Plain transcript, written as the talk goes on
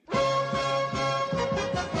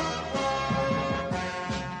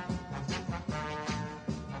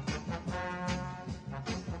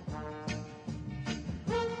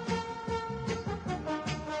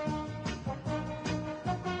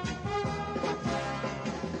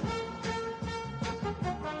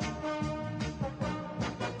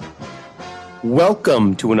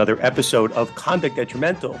Welcome to another episode of Conduct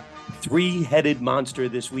Detrimental. Three-headed monster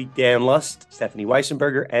this week, Dan Lust, Stephanie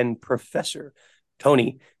Weissenberger, and Professor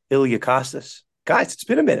Tony Iliakostas. Guys, it's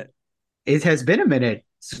been a minute. It has been a minute.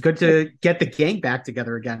 It's good to get the gang back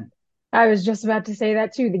together again. I was just about to say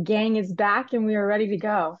that too. The gang is back and we are ready to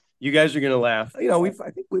go. You guys are going to laugh. You know,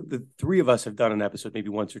 the three of us have done an episode maybe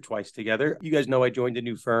once or twice together. You guys know I joined a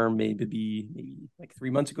new firm maybe like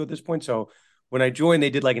 3 months ago at this point. So when I joined, they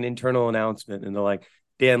did like an internal announcement and they're like,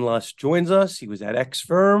 Dan Lust joins us. He was at X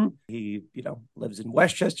firm. He, lives in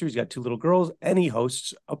Westchester. He's got 2 little girls and he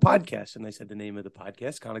hosts a podcast. And they said the name of the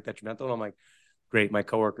podcast, Conduct Detrimental. And I'm like, great. My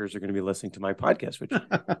coworkers are going to be listening to my podcast, which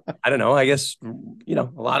I don't know. I guess, a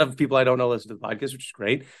lot of people I don't know listen to the podcast, which is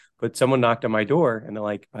great. But someone knocked on my door and they're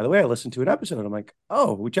like, by the way, I listened to an episode. And I'm like,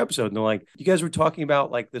 oh, which episode? And they're like, you guys were talking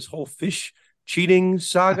about like this whole fish cheating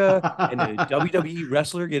saga and a WWE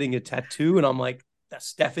wrestler getting a tattoo. And I'm like, the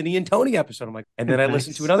Stephanie and Tony episode. I'm like, and then I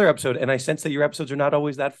listened to another episode and I sense that your episodes are not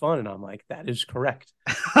always that fun. And I'm like, that is correct.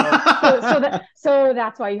 So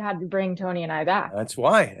that's why you had to bring Tony and I back. That's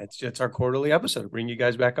why it's our quarterly episode. Bring you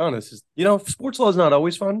guys back on. This is, sports law is not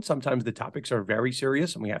always fun. Sometimes the topics are very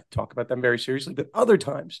serious and we have to talk about them very seriously, but other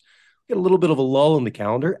times we get a little bit of a lull in the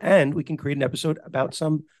calendar and we can create an episode about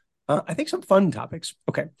some fun topics.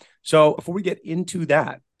 Okay. So before we get into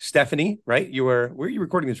that, Stephanie, right? Where are you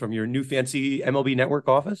recording this from? Your new fancy MLB Network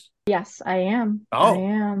office? Yes, I am. Oh, I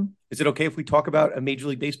am. Is it okay if we talk about a Major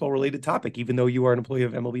League Baseball related topic, even though you are an employee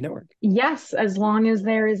of MLB Network? Yes, as long as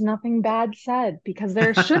there is nothing bad said, because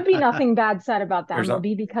there should be nothing bad said about the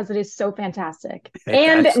MLB because it is so fantastic.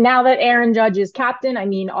 And now that Aaron Judge is captain,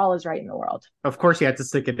 all is right in the world. Of course, you had to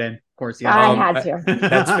stick it in. Of course, yeah. I had to.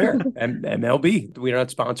 That's fair. MLB. We're not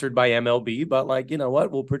sponsored by MLB, but you know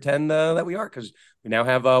what? We'll pretend that we are because we now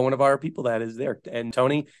have one of our people that is there. And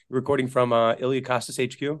Tony, you're recording from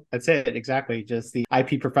Iliakostas HQ. That's it. Exactly. Just the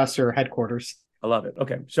IP professor headquarters. I love it.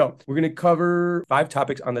 Okay. So we're going to cover 5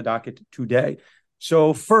 topics on the docket today.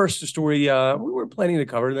 So first, the story we were planning to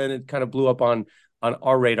cover, then it kind of blew up on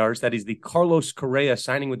our radars. That is the Carlos Correa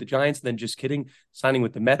signing with the Giants, and then just kidding, signing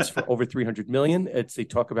with the Mets for over $300 million. They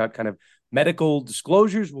talk about kind of medical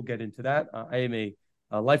disclosures. We'll get into that. I am a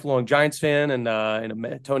lifelong Giants fan,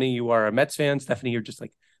 and Tony, you are a Mets fan. Stephanie, you're just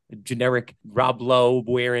like a generic Rob Lowe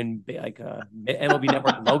wearing like a MLB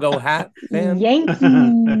Network logo hat fan. Yankees.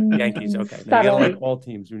 Okay. Now, you gotta like all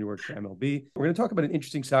teams when you work for MLB. We're going to talk about an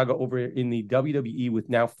interesting saga over in the WWE with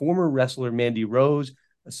now former wrestler Mandy Rose,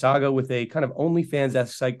 a saga with a kind of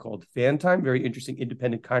OnlyFans-esque site called Fan Time. Very interesting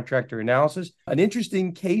independent contractor analysis. An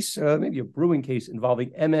interesting case, maybe a brewing case involving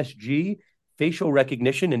MSG, facial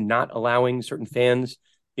recognition and not allowing certain fans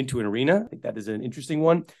into an arena. I think that is an interesting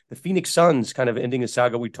one. The Phoenix Suns kind of ending a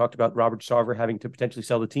saga. We talked about Robert Sarver having to potentially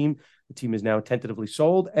sell the team. The team is now tentatively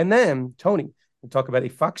sold. And then, Tony, we'll talk about a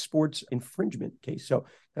Fox Sports infringement case. So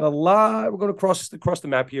got a lot. We're going to cross the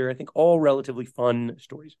map here. I think all relatively fun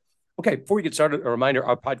stories. Okay, before we get started, a reminder,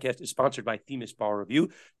 our podcast is sponsored by Themis Bar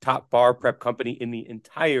Review, top bar prep company in the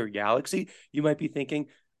entire galaxy. You might be thinking,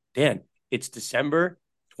 Dan, it's December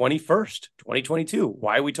 21st, 2022.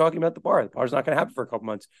 Why are we talking about the bar? The bar's not going to happen for a couple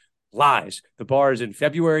months. Lies. The bar is in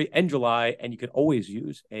February and July, and you can always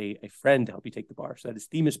use a friend to help you take the bar. So that is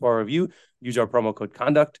Themis Bar Review. Use our promo code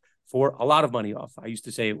CONDUCT for a lot of money off. I used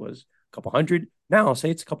to say it was a couple hundred. Now I'll say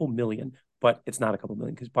it's a couple million, but it's not a couple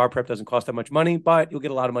million because bar prep doesn't cost that much money, but you'll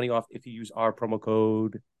get a lot of money off if you use our promo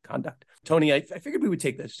code CONDUCT. Tony, I figured we would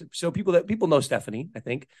take this. So people know Stephanie, I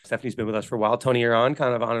think. Stephanie's been with us for a while. Tony, you're on,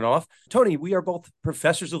 kind of on and off. Tony, we are both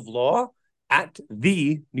professors of law at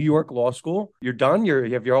the New York Law School. You're done?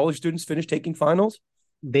 You have all your students finished taking finals?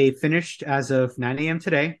 They finished as of 9 a.m.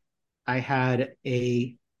 today. I had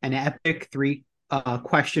an epic 3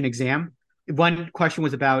 question exam. One question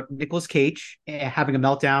was about Nicolas Cage having a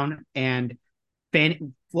meltdown and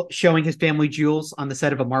showing his family jewels on the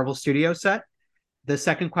set of a Marvel Studio set. The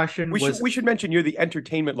second question we should mention you're the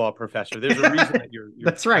entertainment law professor. There's a reason that you're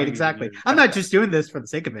That's right, exactly. I'm not just doing this for the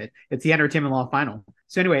sake of it. It's the entertainment law final.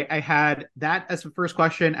 So anyway, I had that as the first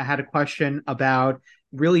question. I had a question about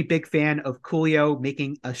really big fan of Coolio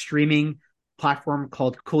making a streaming platform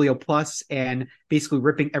called Coolio Plus and basically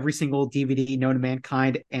ripping every single DVD known to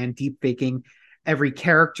mankind and deep faking every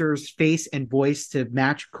character's face and voice to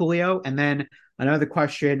match Coolio. And then another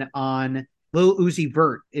question on Lil Uzi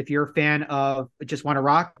Vert. If you're a fan of Just Wanna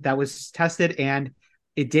Rock, that was tested and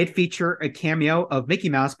it did feature a cameo of Mickey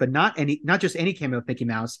Mouse, but not just any cameo of Mickey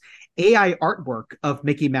Mouse, AI artwork of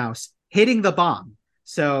Mickey Mouse hitting the bomb.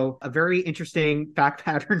 So a very interesting fact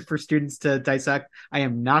pattern for students to dissect. I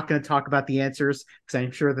am not going to talk about the answers because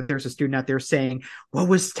I'm sure that there's a student out there saying, what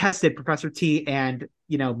was tested, Professor T? And,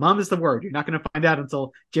 mum is the word. You're not going to find out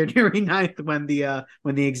until January 9th when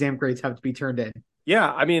the exam grades have to be turned in.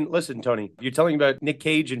 Yeah, I mean, listen, Tony, you're telling me about Nick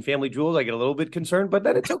Cage and Family Jewels. I get a little bit concerned, but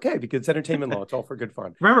then it's okay because it's entertainment law. It's all for good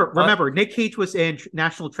fun. Remember, Nick Cage was in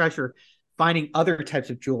National Treasure finding other types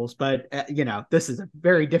of jewels, but this is a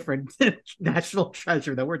very different National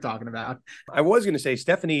Treasure that we're talking about. I was going to say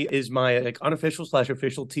Stephanie is my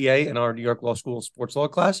unofficial/official TA in our New York Law School sports law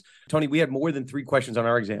class. Tony, we had more than 3 questions on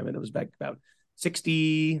our exam, and it was back about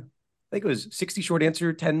 60. I think it was 60 short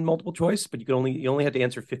answer, 10 multiple choice, but you only had to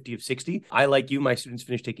answer 50 of 60. I, like you, my students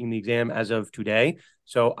finished taking the exam as of today.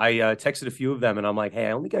 So I texted a few of them and I'm like, hey,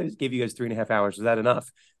 I only gave you guys 3.5 hours. Is that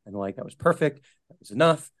enough? And they're like, that was perfect. That was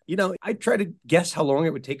enough. I try to guess how long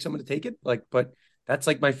it would take someone to take it. But that's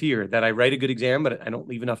like my fear, that I write a good exam, but I don't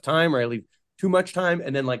leave enough time, or I leave too much time.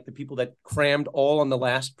 And then like the people that crammed all on the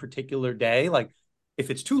last particular day, like if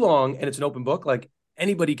it's too long and it's an open book, like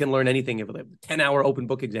anybody can learn anything. If a 10-hour open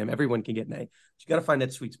book exam, everyone can get an A. So you got to find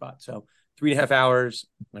that sweet spot. So 3.5 hours,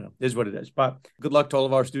 is what it is. But good luck to all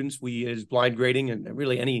of our students. We is blind grading, and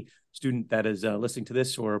really any student that is listening to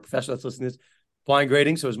this, or a professor that's listening to this, blind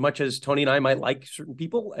grading. So as much as Tony and I might like certain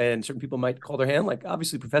people, and certain people might call their hand, like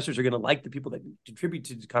obviously professors are going to like the people that contribute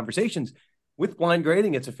to the conversations. With blind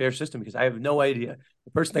grading, it's a fair system because I have no idea.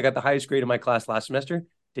 The person that got the highest grade in my class last semester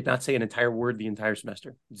did not say an entire word the entire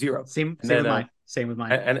semester. 0. Same with mine. Same with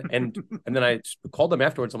mine. And then I called them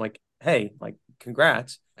afterwards. I'm like, hey, like,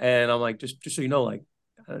 congrats. And I'm like, just so you know, like,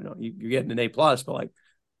 I don't know, you're getting an A+, but like,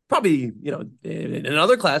 probably, in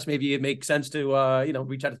another class, maybe it makes sense to,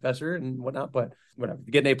 reach out to the professor and whatnot. But whatever, if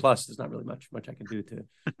you get an A+, there's not really much I can do to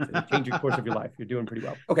change your course of your life. You're doing pretty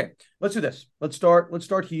well. Okay, let's do this. Let's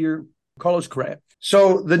start here. Carlos Correa.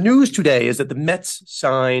 So the news today is that the Mets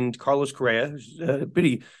signed Carlos Correa, who's a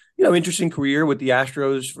pretty, interesting career with the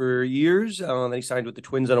Astros for years. Then he signed with the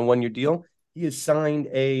Twins on a 1-year deal. He has signed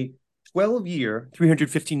a 12-year,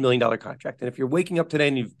 $315 million contract. And if you're waking up today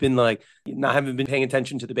and you've been like, haven't been paying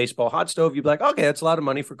attention to the baseball hot stove, you'd be like, okay, that's a lot of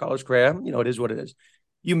money for Carlos Correa. It is what it is.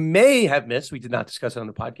 You may have missed, we did not discuss it on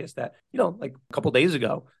the podcast, that, like a couple of days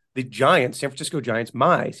ago, the Giants, San Francisco Giants,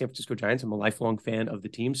 I'm a lifelong fan of the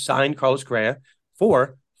team, signed Carlos Correa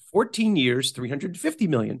for 14 years, $350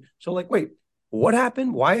 million. So like, wait, what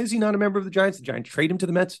happened? Why is he not a member of the Giants? The Giants trade him to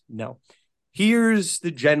the Mets? No. Here's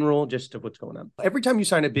the general gist of what's going on. Every time you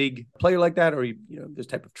sign a big player like that, or this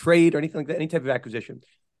type of trade or anything like that, any type of acquisition,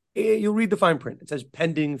 you'll read the fine print. It says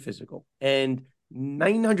pending physical. And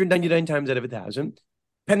 999 times out of 1,000,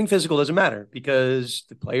 pending physical doesn't matter because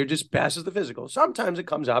the player just passes the physical. Sometimes it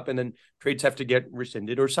comes up and then trades have to get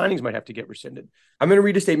rescinded, or signings might have to get rescinded. I'm going to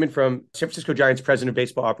read a statement from San Francisco Giants President of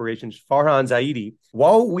Baseball Operations, Farhan Zaidi.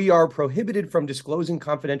 While we are prohibited from disclosing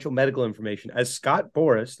confidential medical information, as Scott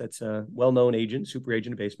Boras, that's a well-known agent, super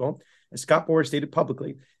agent of baseball, as Scott Boras stated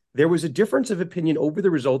publicly, there was a difference of opinion over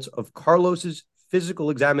the results of Carlos's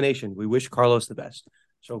physical examination. We wish Carlos the best.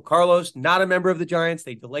 So Carlos, not a member of the Giants.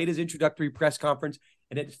 They delayed his introductory press conference.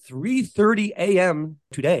 And at 3:30 a.m.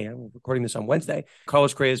 today, I'm recording this on Wednesday,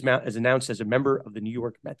 Carlos Correa is announced as a member of the New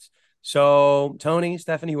York Mets. So Tony,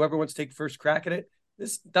 Stephanie, whoever wants to take first crack at it,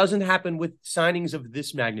 this doesn't happen with signings of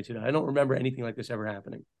this magnitude. I don't remember anything like this ever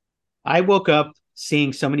happening. I woke up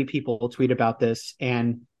seeing so many people tweet about this.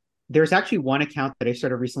 And there's actually one account that I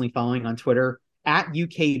started recently following on Twitter, at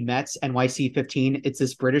UK Mets NYC15. It's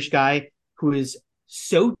this British guy who is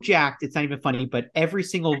so jacked, it's not even funny, but every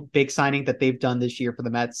single big signing that they've done this year for the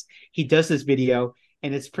Mets, he does this video,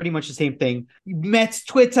 and it's pretty much the same thing. Mets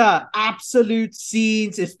Twitter, absolute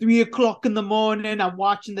scenes. It's 3:00 in the morning. I'm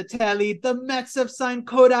watching the telly. The Mets have signed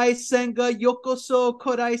Kodai Senga, Yokoso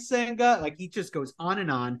Kodai Senga. Like, he just goes on and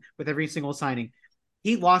on with every single signing.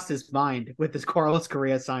 He lost his mind with this Carlos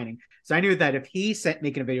Correa signing. So I knew that if he's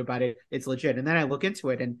making a video about it, it's legit. And then I look into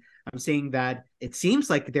it, and I'm seeing that it seems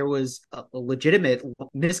like there was a legitimate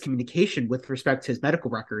miscommunication with respect to his medical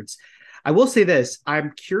records. I will say this.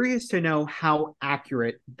 I'm curious to know how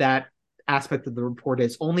accurate that aspect of the report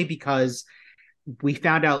is, only because we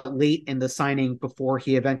found out late in the signing, before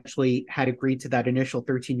he eventually had agreed to that initial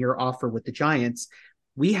 13-year offer with the Giants,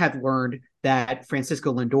 we had learned that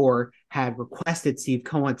Francisco Lindor had requested Steve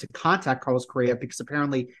Cohen to contact Carlos Correa because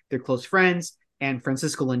apparently they're close friends, and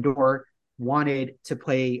Francisco Lindor wanted to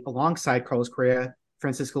play alongside Carlos Correa.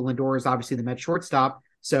 Francisco Lindor is obviously the Mets shortstop,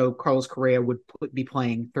 so Carlos Correa would be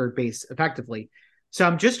playing third base effectively. So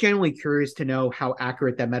I'm just genuinely curious to know how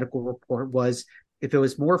accurate that medical report was, if it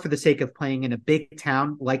was more for the sake of playing in a big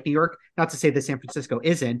town like New York, not to say that San Francisco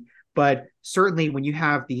isn't, But certainly when you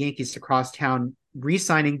have the Yankees across town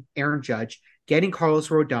re-signing Aaron Judge, getting Carlos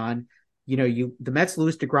Rodon, the Mets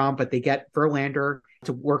lose DeGrom, but they get Verlander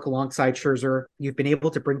to work alongside Scherzer. You've been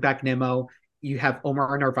able to bring back Nimmo. You have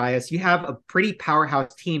Omar Narvaez. You have a pretty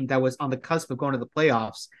powerhouse team that was on the cusp of going to the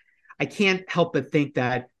playoffs. I can't help but think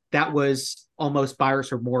that was almost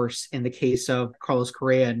buyer's remorse in the case of Carlos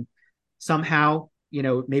Correa. And somehow,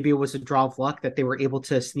 maybe it was a draw of luck that they were able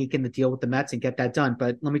to sneak in the deal with the Mets and get that done.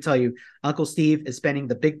 But let me tell you, Uncle Steve is spending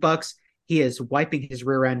the big bucks. He is wiping his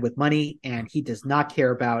rear end with money, and he does not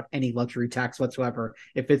care about any luxury tax whatsoever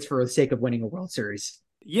if it's for the sake of winning a World Series.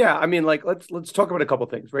 Yeah, I mean, let's talk about a couple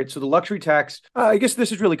of things, right? So the luxury tax, I guess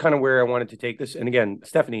this is really kind of where I wanted to take this. And again,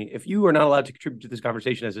 Stephanie, if you are not allowed to contribute to this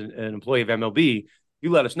conversation as an employee of MLB, you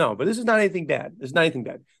let us know. But this is not anything bad. This is not anything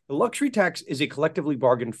bad. The luxury tax is a collectively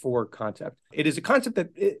bargained for concept. It is a concept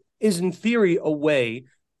that is, in theory, a way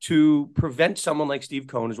to prevent someone like Steve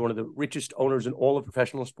Cohen, who's one of the richest owners in all of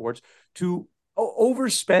professional sports, to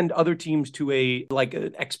overspend other teams to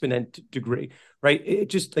an exponent degree, right? It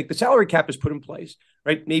just like the salary cap is put in place,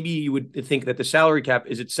 right? Maybe you would think that the salary cap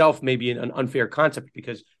is itself maybe an unfair concept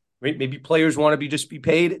because maybe players want to be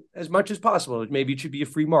paid as much as possible. Maybe it should be a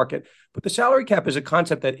free market. But the salary cap is a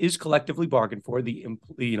concept that is collectively bargained for.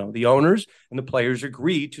 The owners and the players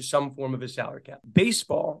agree to some form of a salary cap.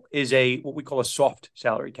 Baseball is what we call a soft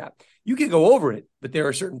salary cap. You can go over it, but there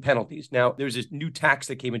are certain penalties. Now, there's this new tax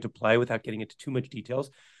that came into play without getting into too much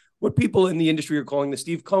details. What people in the industry are calling the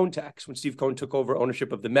Steve Cohen tax. When Steve Cohen took over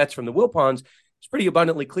ownership of the Mets from the Wilpons, it's pretty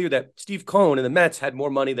abundantly clear that Steve Cohen and the Mets had more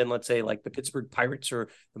money than, let's say, like the Pittsburgh Pirates or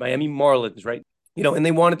the Miami Marlins, right? And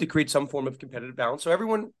they wanted to create some form of competitive balance. So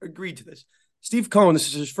everyone agreed to this. Steve Cohen, this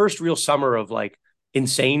is his first real summer of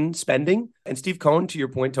insane spending. And Steve Cohen, to your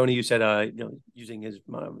point, Tony, you said, using his,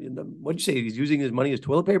 what'd you say? He's using his money as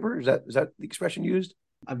toilet paper. Is that the expression used?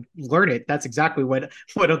 I've learned it. That's exactly what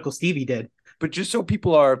Uncle Stevie did. But just so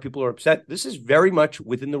people are upset, this is very much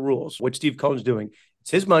within the rules, what Steve Cohen's doing.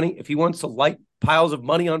 It's his money. If he wants to light piles of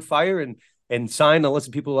money on fire and sign, unless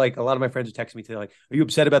people a lot of my friends are texting me today, are you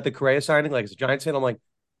upset about the Correa signing? It's a Giants fan. I'm like,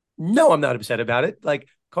 no, I'm not upset about it.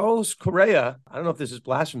 Carlos Correa, I don't know if this is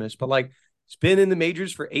blasphemous, but it's been in the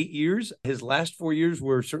majors for 8 years. His last 4 years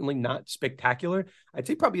were certainly not spectacular. I'd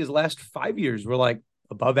say probably his last 5 years were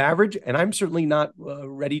above average. And I'm certainly not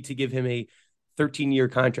ready to give him a 13-year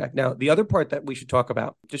contract. Now, the other part that we should talk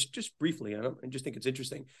about, just briefly, I just think it's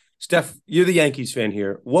interesting. Steph, you're the Yankees fan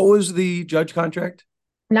here. What was the Judge contract?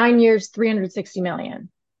 9 years, $360 million.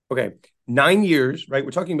 Okay, 9 years, right?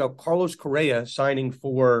 We're talking about Carlos Correa signing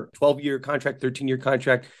for 12-year contract, 13-year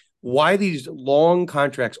contract. Why these long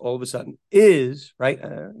contracts all of a sudden is, right?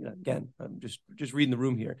 Again, I'm just reading the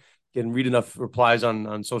room here. Again, read enough replies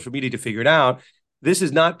on social media to figure it out. This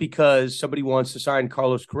is not because somebody wants to sign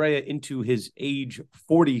Carlos Correa into his age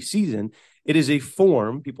 40 season. It is a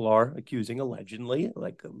form, people are accusing allegedly,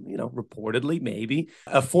 reportedly, maybe,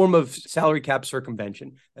 a form of salary cap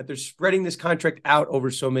circumvention, that they're spreading this contract out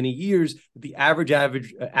over so many years that the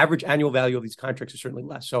average annual value of these contracts is certainly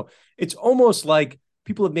less. So it's almost like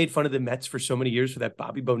people have made fun of the Mets for so many years for that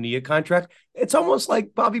Bobby Bonilla contract. It's almost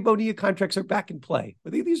like Bobby Bonilla contracts are back in play.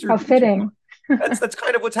 These are how fitting. That's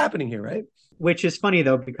kind of what's happening here, right? Which is funny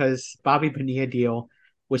though, because Bobby Bonilla deal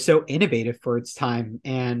was so innovative for its time,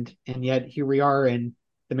 and yet here we are, and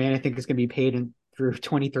the man I think is going to be paid through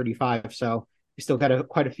 2035. So we still got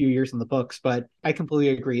quite a few years in the books, but I completely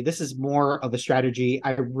agree. This is more of a strategy.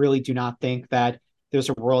 I really do not think that there's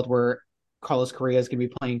a world where Carlos Correa is going to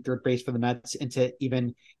be playing third base for the Mets into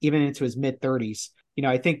even into his mid 30s.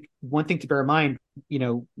 I think one thing to bear in mind,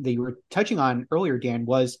 that you were touching on earlier, Dan,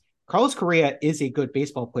 was Carlos Correa is a good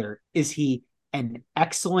baseball player. Is he an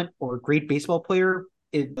excellent or great baseball player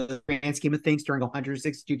in the grand scheme of things during a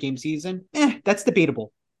 162 game season? That's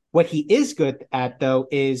debatable. What he is good at, though,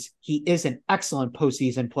 is he is an excellent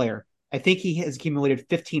postseason player. I think he has accumulated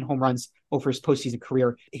 15 home runs over his postseason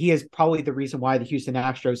career. He is probably the reason why the Houston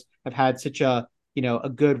Astros have had such a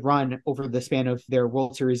good run over the span of their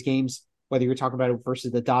World Series games, whether you're talking about it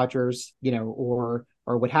versus the Dodgers, or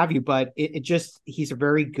what have you. But he's a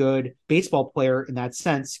very good baseball player in that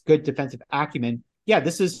sense, good defensive acumen. Yeah,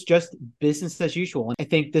 this is just business as usual. And I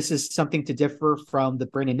think this is something to differ from the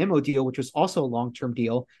Brandon Nimmo deal, which was also a long-term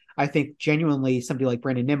deal. I think genuinely somebody like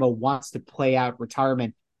Brandon Nimmo wants to play out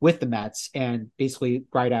retirement with the Mets and basically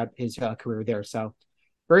ride out his career there. So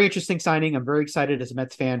very interesting signing. I'm very excited as a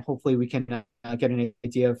Mets fan. Hopefully we can get an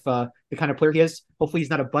idea of the kind of player he is. Hopefully he's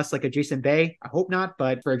not a bust like a Jason Bay. I hope not,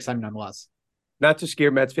 but very excited nonetheless. Not to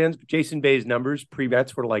scare Mets fans, but Jason Bay's numbers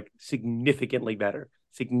pre-Mets were significantly better.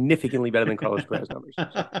 significantly better than Carlos Correa's numbers.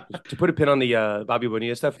 So just to put a pin on the Bobby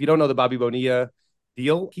Bonilla stuff, if you don't know the Bobby Bonilla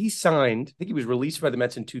deal, he signed, I think he was released by the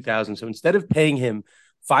Mets in 2000. So instead of paying him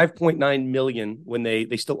 $5.9 million when they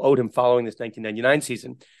still owed him following this 1999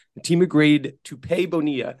 season, the team agreed to pay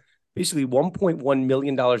Bonilla basically $1.1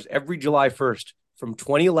 million every July 1st from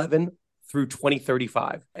 2011 through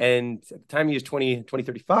 2035. And at the time he is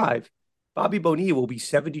 2035, Bobby Bonilla will be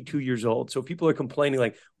 72 years old. So if people are complaining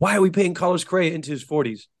like, why are we paying Carlos Correa into his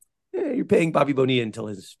 40s? You're paying Bobby Bonilla until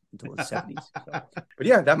his 70s. So. But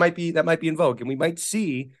yeah, that might be in vogue. And we might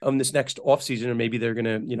see this next offseason, or maybe they're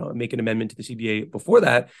going to, make an amendment to the CBA before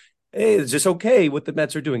that. Hey, is this okay what the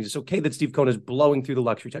Mets are doing? Is this okay that Steve Cohen is blowing through the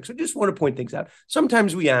luxury tax? So just want to point things out.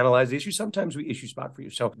 Sometimes we analyze the issue. Sometimes we issue spot for you.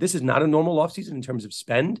 So this is not a normal offseason in terms of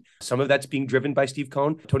spend. Some of that's being driven by Steve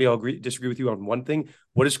Cohen. Tony, I'll disagree with you on one thing.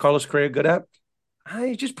 What is Carlos Correa good at?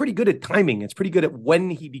 He's just pretty good at timing. It's pretty good at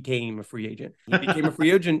when he became a free agent. He became a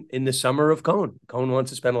free agent in the summer of Cohen. Cohen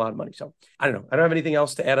wants to spend a lot of money. So I don't know. I don't have anything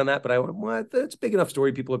else to add on that, but it's a big enough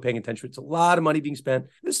story. People are paying attention. It's a lot of money being spent.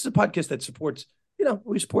 This is a podcast that supports,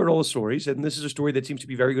 we support all the stories. And this is a story that seems to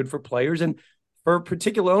be very good for players and for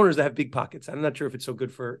particular owners that have big pockets. I'm not sure if it's so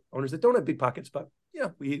good for owners that don't have big pockets, but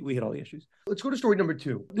we hit all the issues. Let's go to story number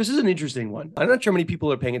 2. This is an interesting one. I'm not sure many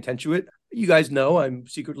people are paying attention to it. You guys know I'm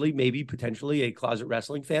secretly, maybe potentially a closet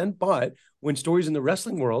wrestling fan, but when stories in the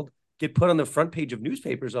wrestling world get put on the front page of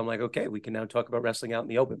newspapers, I'm like, okay, we can now talk about wrestling out in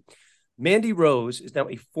the open. Mandy Rose is now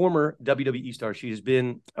a former WWE star. She has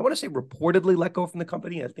been, I want to say, reportedly let go from the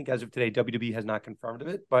company. I think as of today, WWE has not confirmed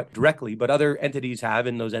it, but directly, but other entities have,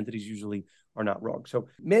 and those entities usually are not wrong. So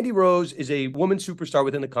Mandy Rose is a woman superstar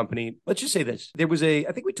within the company. Let's just say this. There was I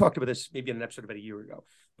think we talked about this maybe in an episode about a year ago,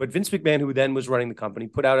 but Vince McMahon, who then was running the company,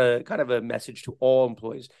 put out a kind of a message to all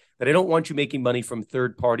employees that I don't want you making money from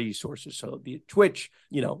third-party sources. So be it Twitch,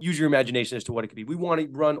 use your imagination as to what it could be. We want to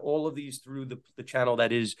run all of these through the channel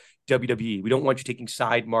that is WWE. We don't want you taking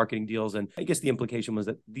side marketing deals. And I guess the implication was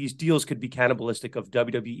that these deals could be cannibalistic of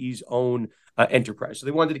WWE's own enterprise. So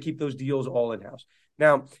they wanted to keep those deals all in-house.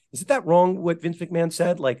 Now, is it that wrong what Vince McMahon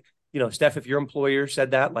said? Like, Steph, if your employer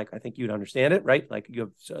said that, like, I think you'd understand it, right? Like you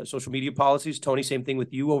have social media policies. Tony, same thing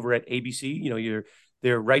with you over at ABC. You're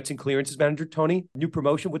their rights and clearances manager. Tony, new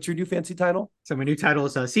promotion. What's your new fancy title? So my new title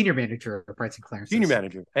is senior manager of rights and clearances. Senior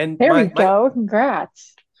manager. And there we go.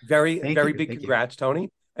 Congrats. Very big congrats, Tony.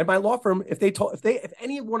 And my law firm, if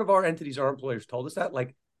any one of our entities, our employers told us that,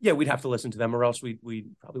 like, yeah, we'd have to listen to them or else we'd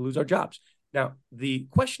probably lose our jobs. Now, the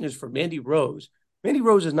question is for Mandy Rose. Mandy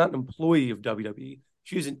Rose is not an employee of WWE.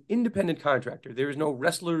 She is an independent contractor. There is no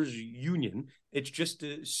wrestlers union. It's just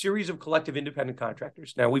a series of collective independent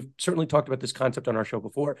contractors. Now, we've certainly talked about this concept on our show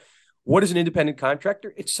before. What is an independent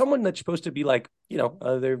contractor? It's someone that's supposed to be like,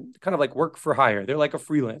 they're kind of like work for hire. They're like a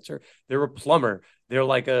freelancer. They're a plumber. They're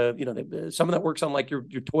like someone that works on like your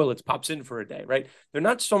toilets, pops in for a day, right? They're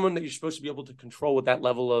not someone that you're supposed to be able to control with that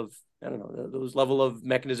level of, those level of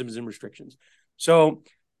mechanisms and restrictions. So,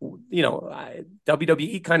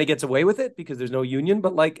 WWE kind of gets away with it because there's no union,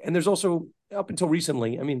 but and there's also up until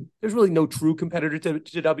recently, there's really no true competitor to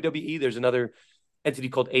WWE. There's another entity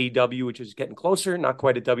called AEW, which is getting closer, not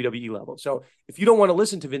quite at WWE level. So if you don't want to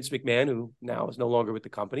listen to Vince McMahon, who now is no longer with the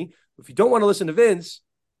company, if you don't want to listen to Vince,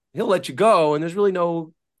 he'll let you go. And there's really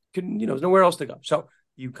there's nowhere else to go. So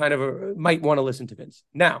you kind of might want to listen to Vince.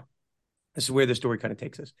 Now, this is where the story kind of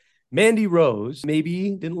takes us. Mandy Rose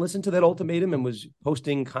maybe didn't listen to that ultimatum and was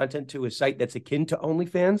posting content to a site that's akin to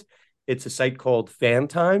OnlyFans. It's a site called Fan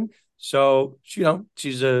Time. So,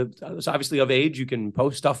 she's obviously of age. You can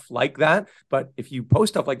post stuff like that. But if you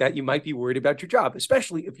post stuff like that, you might be worried about your job,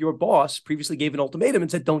 especially if your boss previously gave an ultimatum and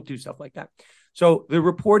said, don't do stuff like that. So the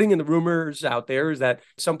reporting and the rumors out there is that at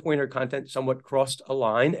some point her content somewhat crossed a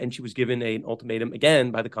line and she was given an ultimatum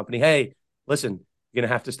again by the company. Hey, listen, you're going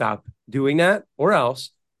to have to stop doing that or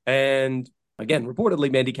else. And again,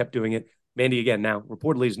 reportedly, Mandy kept doing it. Mandy, again, now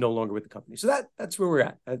reportedly is no longer with the company. So that's where we're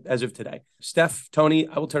at as of today. Steph, Tony,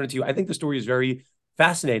 I will turn it to you. I think the story is very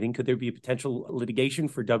fascinating. Could there be a potential litigation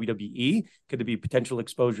for WWE? Could there be potential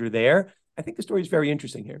exposure there? I think the story is very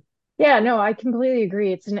interesting here. Yeah, no, I completely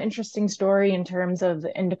agree. It's an interesting story in terms of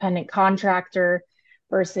the independent contractor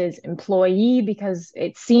versus employee, because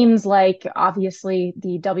it seems like obviously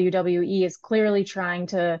the WWE is clearly trying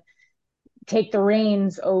to take the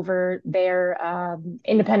reins over their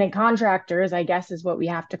independent contractors, I guess is what we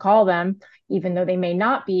have to call them, even though they may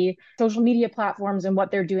not be, social media platforms and what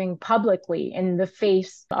they're doing publicly in the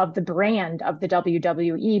face of the brand of the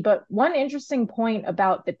WWE. But one interesting point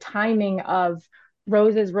about the timing of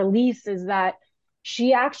Rose's release is that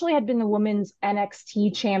She actually had been the women's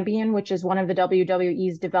NXT champion, which is one of the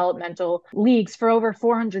WWE's developmental leagues, for over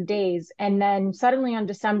 400 days. And then suddenly on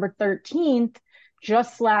December 13th,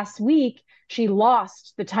 just last week, she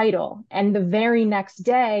lost the title. And the very next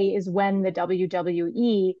day is when the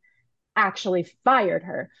WWE actually fired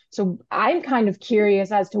her. So I'm kind of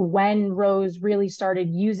curious as to when Rose really started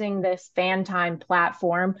using this fan time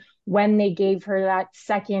platform, when they gave her that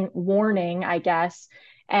second warning, I guess,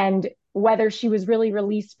 and whether she was really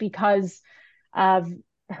released because of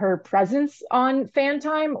her presence on fan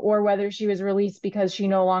time or whether she was released because she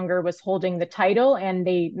no longer was holding the title and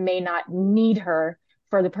they may not need her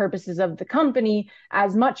for the purposes of the company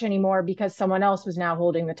as much anymore because someone else was now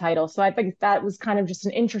holding the title. So I think that was kind of just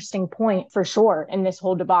an interesting point for sure in this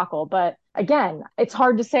whole debacle. But again, it's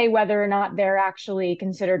hard to say whether or not they're actually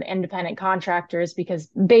considered independent contractors because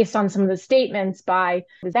based on some of the statements by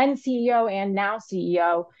the then CEO and now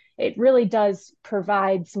CEO, it really does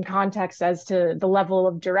provide some context as to the level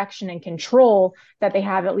of direction and control that they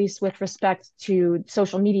have, at least with respect to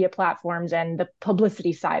social media platforms and the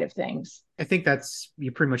publicity side of things. I think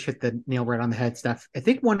you pretty much hit the nail right on the head, Steph. I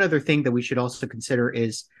think one other thing that we should also consider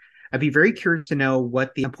is I'd be very curious to know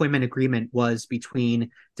what the employment agreement was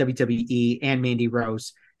between WWE and Mandy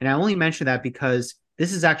Rose. And I only mention that because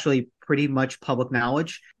this is actually pretty much public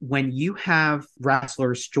knowledge. When you have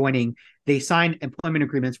wrestlers joining, they sign employment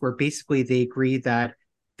agreements where basically they agree that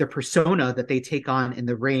the persona that they take on in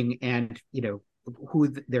the ring and,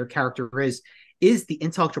 who their character is the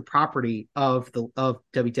intellectual property of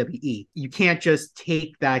WWE. You can't just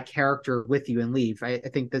take that character with you and leave. I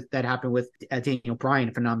think that happened with Daniel Bryan,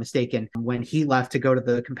 if I'm not mistaken, when he left to go to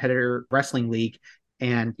the competitor wrestling league,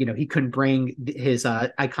 and he couldn't bring his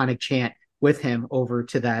iconic chant with him over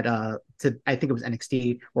to that to I think it was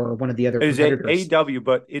NXT or one of the other competitors. It is AEW,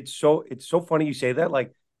 but it's so funny you say that.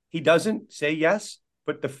 Like, he doesn't say yes,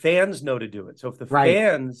 but the fans know to do it. So if the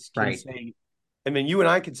fans can say, I mean, you and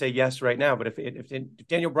I can say yes right now, but if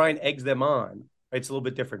Daniel Bryan eggs them on, right, it's a little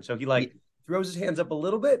bit different. So he throws his hands up a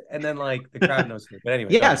little bit, and then the crowd knows it. But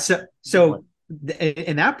anyway, yeah. So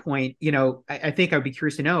in that point, I think I'd be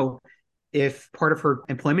curious to know if part of her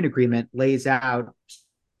employment agreement lays out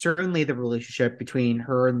certainly the relationship between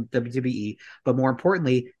her and WWE, but more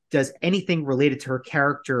importantly, does anything related to her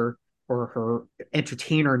character or her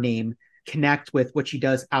entertainer name connect with what she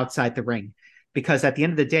does outside the ring? Because at the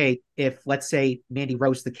end of the day, if let's say Mandy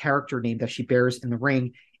Rose, the character name that she bears in the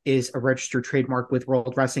ring, is a registered trademark with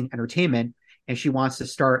World Wrestling Entertainment, and she wants to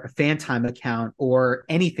start a fan time account or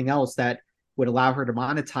anything else that would allow her to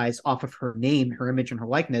monetize off of her name, her image, and her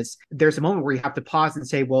likeness, there's a moment where you have to pause and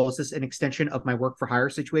say, well, is this an extension of my work for hire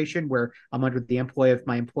situation where I'm under the employ of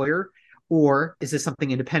my employer? Or is this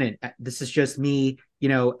something independent? This is just me,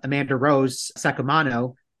 Amanda Rose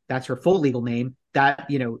Sacamano, that's her full legal name.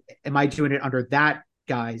 That, am I doing it under that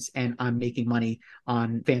guise and I'm making money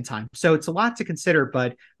on fan time? So it's a lot to consider,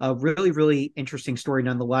 but a really, really interesting story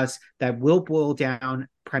nonetheless that will boil down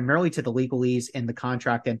primarily to the legalese in the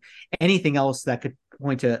contract and anything else that could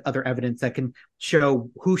point to other evidence that can show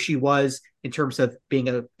who she was in terms of being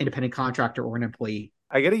an independent contractor or an employee.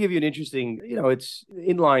 I got to give you an interesting, it's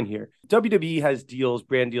in line here. WWE has deals,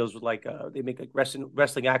 brand deals with they make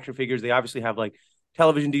wrestling action figures. They obviously have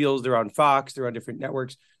television deals. They're on Fox. They're on different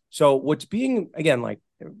networks. So what's being, again,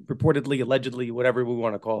 reportedly, allegedly, whatever we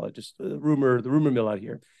want to call it, just the rumor mill out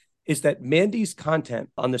here, is that Mandy's content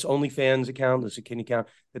on this OnlyFans account, this Zucchini account,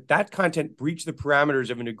 that content breached the parameters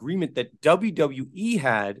of an agreement that WWE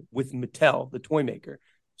had with Mattel, the toy maker.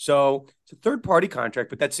 So it's a third-party contract,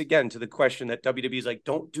 but that's, again, to the question that WWE is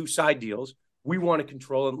don't do side deals. We want to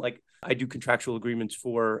control them. I do contractual agreements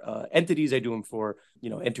for entities. I do them for,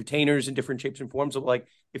 entertainers in different shapes and forms. So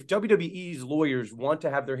if WWE's lawyers want to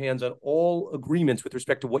have their hands on all agreements with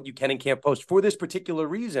respect to what you can and can't post for this particular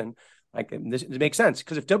reason, this makes sense.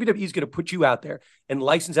 Because if WWE is going to put you out there and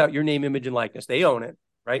license out your name, image, and likeness, they own it,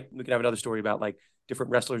 right? We can have another story about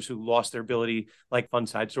different wrestlers who lost their ability, fun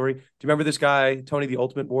side story. Do you remember this guy, Tony, the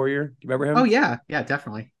Ultimate Warrior? Do you remember him? Oh, yeah. Yeah,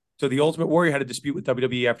 definitely. So the Ultimate Warrior had a dispute with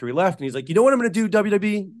WWE after he left. And he's like, you know what I'm going to do,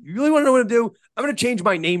 WWE? You really want to know what I'm going to do? I'm going to change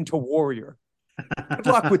my name to Warrior. Good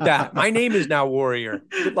luck with that. My name is now Warrior.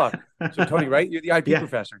 Good luck. So Tony, right? You're the IP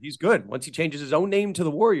professor. He's good. Once he changes his own name to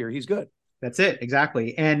the Warrior, he's good. That's it.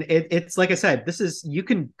 Exactly. And it's like I said, you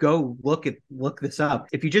can go look this up.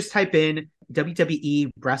 If you just type in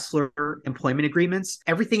WWE wrestler employment agreements,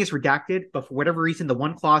 everything is redacted. But for whatever reason, the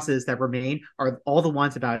one clauses that remain are all the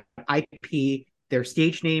ones about IP, their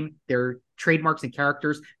stage name, their trademarks and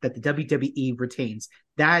characters that the WWE retains.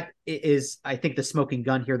 That is, I think, the smoking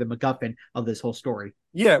gun here, the MacGuffin of this whole story.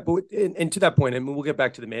 Yeah, but and to that point, and we'll get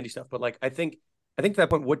back to the Mandy stuff, but I think I think to that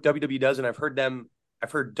point, what WWE does, and I've heard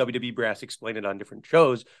WWE brass explain it on different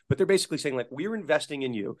shows, but they're basically saying, like, we're investing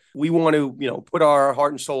in you. We want to, put our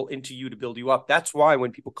heart and soul into you to build you up. That's why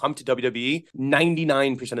when people come to WWE,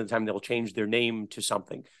 99% of the time they'll change their name to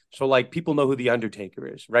something. So, like, people know who The Undertaker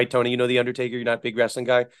is, right, Tony? You know The Undertaker? You're not a big wrestling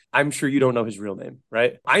guy. I'm sure you don't know his real name,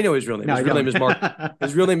 right? I know his real name. No, his real name is Mark.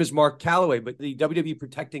 His real name is Mark Calloway, but the WWE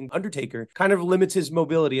protecting Undertaker kind of limits his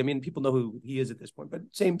mobility. I mean, people know who he is at this point, but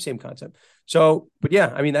same concept. So, but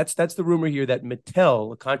yeah, I mean, that's the rumor here that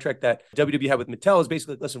Mattel, a contract that WWE had with Mattel, is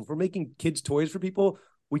basically, listen, if we're making kids' toys for people,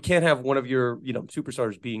 we can't have one of your,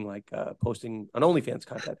 superstars being like posting on OnlyFans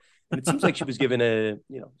content. And it seems like she was given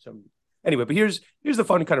some. Anyway, but here's the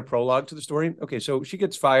fun kind of prologue to the story. Okay, so she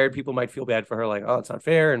gets fired. People might feel bad for her, like, oh, it's not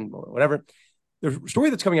fair and whatever. The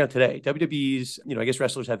story that's coming out today, WWE's, I guess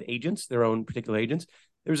wrestlers have agents, their own particular agents.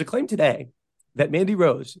 There was a claim today that Mandy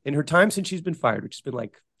Rose, in her time since she's been fired, which has been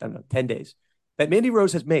like, I don't know, 10 days, that Mandy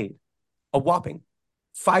Rose has made a whopping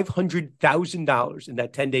 $500,000 in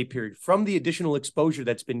that 10-day period from the additional exposure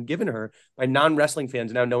that's been given her by non-wrestling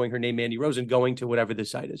fans now knowing her name, Mandy Rose, and going to whatever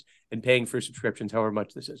this site is and paying for subscriptions, however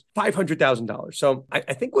much this is. $500,000. So I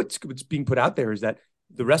think what's being put out there is that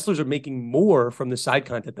the wrestlers are making more from the side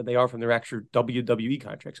content than they are from their actual WWE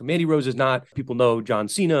contract. So Mandy Rose is not, people know John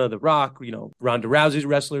Cena, The Rock, Ronda Rousey's a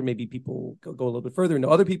wrestler. Maybe people go a little bit further into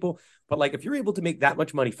other people. But like, if you're able to make that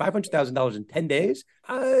much money, $500,000 in 10 days,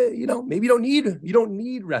 maybe you don't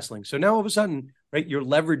need wrestling. So now all of a sudden, right, you're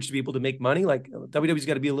leveraged to be able to make money. Like WWE's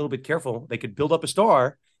got to be a little bit careful. They could build up a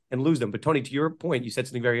star and lose them. But Tony, to your point, you said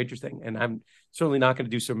something very interesting, and I'm certainly not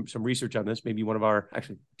going to do some research on this. Maybe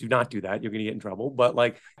actually do not do that. You're going to get in trouble. But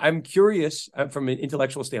like, I'm curious from an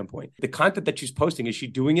intellectual standpoint, the content that she's posting, is she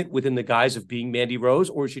doing it within the guise of being Mandy Rose,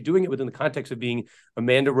 or is she doing it within the context of being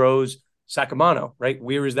Amanda Rose Sacramento, right?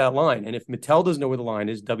 Where is that line? And if Mattel doesn't know where the line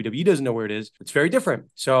is, WWE doesn't know where it is, it's very different.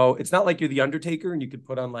 So it's not like you're the Undertaker and you could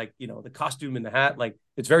put on like, the costume and the hat. Like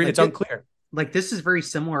it's unclear. Like this is very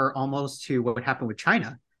similar almost to what happened with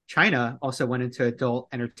China. China also went into adult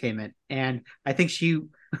entertainment, and I think she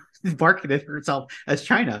marketed herself as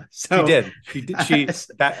China. So she did.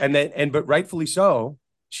 But rightfully so,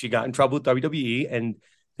 she got in trouble with WWE, and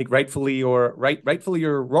I think rightfully or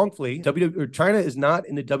wrongfully, China is not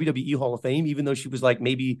in the WWE Hall of Fame, even though she was like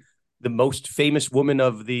maybe the most famous woman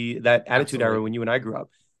of that Attitude Era when you and I grew up.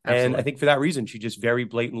 Absolutely. And I think for that reason, she just very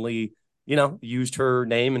blatantly used her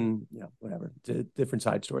name and, whatever. It's a different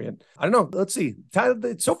side story. And I don't know. Let's see.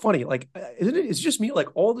 It's so funny. Like, isn't it? It's just me.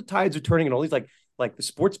 Like all the tides are turning and all these like the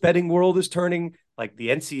sports betting world is turning, like the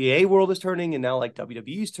NCAA world is turning, and now like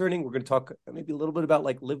WWE is turning. We're going to talk maybe a little bit about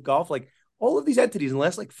like Live Golf, like all of these entities in the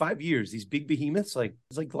last like 5 years, these big behemoths, like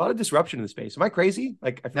there's like a lot of disruption in the space. Am I crazy?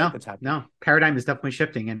 Like I feel like that's happening. No, paradigm is definitely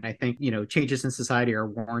shifting. And I think, changes in society are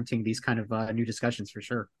warranting these kind of new discussions for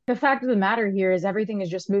sure. The fact of the matter here is everything is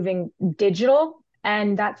just moving digital.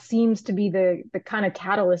 And that seems to be the kind of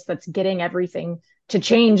catalyst that's getting everything to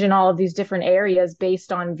change in all of these different areas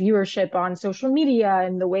based on viewership on social media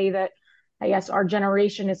and the way that I guess our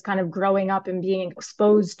generation is kind of growing up and being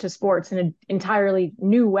exposed to sports in an entirely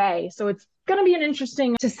new way. So it's going to be an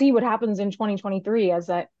interesting to see what happens in 2023 as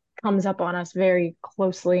that comes up on us very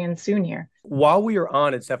closely and soon here. While we are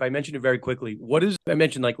on it, Steph, I mentioned it very quickly. I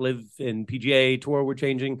mentioned like Live and PGA Tour were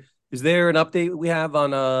changing. Is there an update we have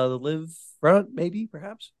on the Live front, maybe,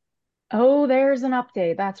 perhaps? Oh, there's an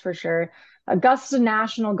update, that's for sure. Augusta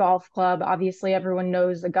National Golf Club. Obviously, everyone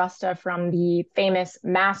knows Augusta from the famous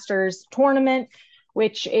Masters tournament,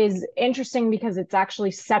 which is interesting because it's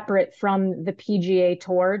actually separate from the PGA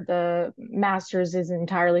Tour. The Masters is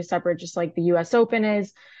entirely separate, just like the US Open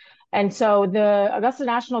is. And so the Augusta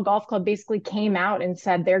National Golf Club basically came out and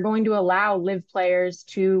said they're going to allow Live players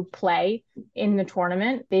to play in the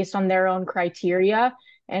tournament based on their own criteria.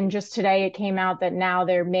 And just today, it came out that now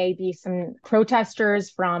there may be some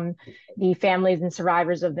protesters from the families and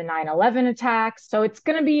survivors of the 9/11 attacks. So it's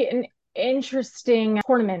going to be an interesting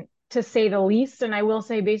tournament, to say the least. And I will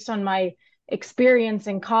say, based on my experience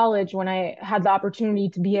in college, when I had the opportunity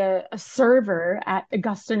to be a server at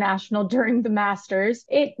Augusta National during the Masters,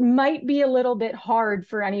 it might be a little bit hard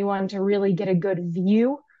for anyone to really get a good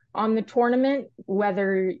view on the tournament,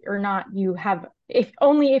 whether or not you have,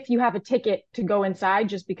 if you have a ticket to go inside,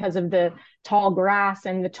 just because of the tall grass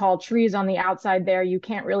and the tall trees on the outside there, you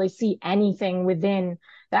can't really see anything within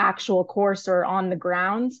the actual course or on the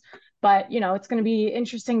grounds. But, it's going to be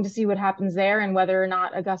interesting to see what happens there and whether or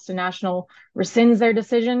not Augusta National rescinds their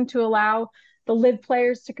decision to allow the Live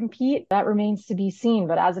players to compete. That remains to be seen.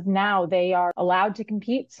 But as of now, they are allowed to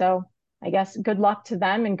compete. So I guess good luck to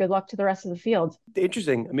them and good luck to the rest of the field.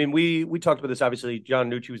 Interesting. I mean, we talked about this. Obviously,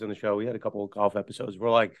 John Nucci was on the show. We had a couple of golf episodes.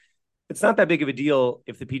 We're like, it's not that big of a deal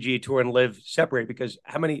if the PGA Tour and Live separate, because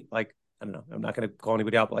how many, like, I don't know, I'm not going to call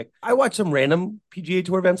anybody out, but like I watch some random PGA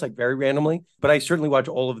Tour events, like very randomly, but I certainly watch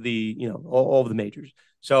all of the, all of the majors.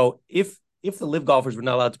 So if the Live golfers were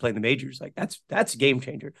not allowed to play in the majors, like that's a game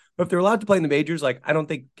changer. But if they're allowed to play in the majors, like I don't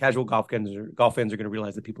think casual golf fans are going to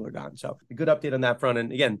realize that people are gone. So a good update on that front.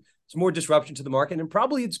 And again, it's more disruption to the market, and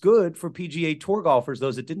probably it's good for PGA Tour golfers,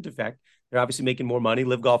 those that didn't affect. They're obviously making more money.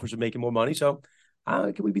 Live golfers are making more money. So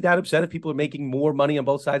can we be that upset if people are making more money on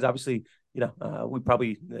both sides? Obviously, we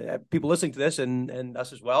probably people listening to this and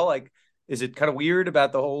us as well. Like, is it kind of weird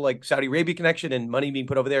about the whole like Saudi Arabia connection and money being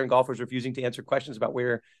put over there and golfers refusing to answer questions about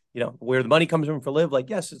where the money comes from for Live? Like,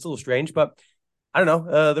 yes, it's a little strange, but I don't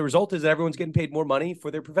know. The result is that everyone's getting paid more money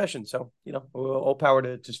for their profession. So, all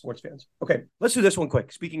power to sports fans. Okay, let's do this one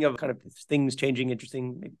quick. Speaking of kind of things changing,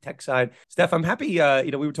 interesting, maybe tech side. Steph, I'm happy,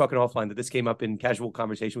 we were talking offline that this came up in casual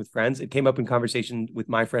conversation with friends. It came up in conversation with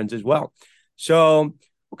my friends as well. So,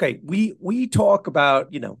 okay, we talk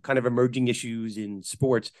about, kind of emerging issues in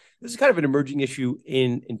sports. This is kind of an emerging issue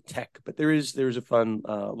in tech, but there's a fun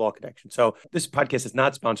law connection. So this podcast is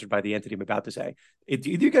not sponsored by the entity I'm about to say. Do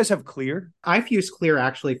either you guys have Clear? I've used Clear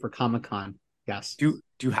actually for Comic-Con. Yes. Do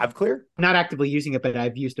you have Clear? I'm not actively using it, but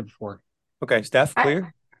I've used it before. Okay, Steph,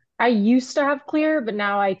 Clear? I used to have Clear, but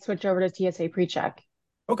now I switch over to TSA PreCheck.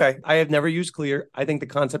 Okay, I have never used Clear. I think the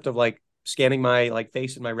concept of like scanning my like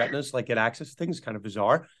face and my retinas, like get access to things, is kind of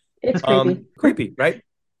bizarre. It's creepy. Creepy, right?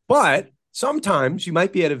 But sometimes you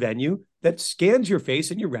might be at a venue that scans your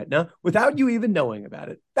face and your retina without you even knowing about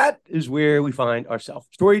it. That is where we find ourselves.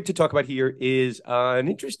 Story to talk about here is an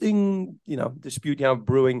interesting, dispute now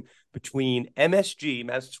brewing between MSG,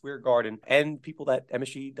 Madison Square Garden, and people that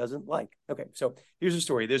MSG doesn't like. Okay, so here's the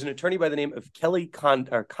story. There's an attorney by the name of Kelly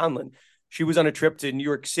Conlon. She was on a trip to New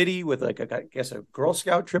York City with a Girl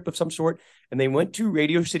Scout trip of some sort. And they went to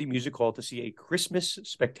Radio City Music Hall to see a Christmas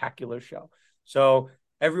spectacular show. So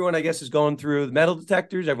everyone, I guess, is going through the metal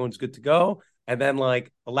detectors. Everyone's good to go. And then like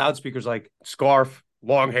a loudspeaker's like scarf,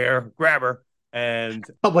 long hair, grabber. And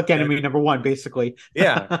Public Enemy number one, basically.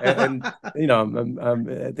 Yeah. And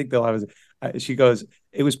I think they'll have, she goes,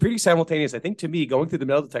 it was pretty simultaneous, I think, to me, going through the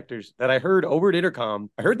metal detectors that I heard over at intercom.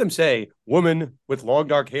 I heard them say, woman with long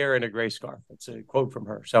dark hair and a gray scarf. That's a quote from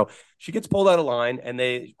her. So she gets pulled out of line, and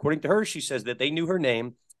according to her, she says that they knew her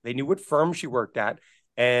name. They knew what firm she worked at.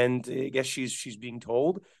 And I guess she's being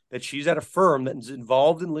told that she's at a firm that is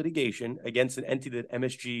involved in litigation against an entity that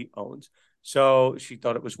MSG owns. So she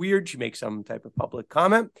thought it was weird. She makes some type of public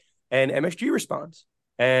comment, and MSG responds,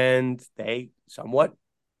 and they somewhat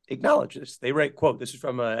acknowledge this. They write, quote, this is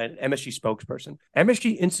from an MSG spokesperson.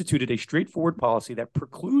 MSG instituted a straightforward policy that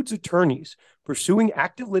precludes attorneys pursuing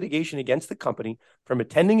active litigation against the company from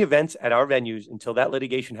attending events at our venues until that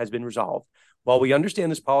litigation has been resolved. While we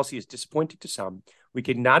understand this policy is disappointing to some, we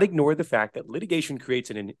cannot ignore the fact that litigation creates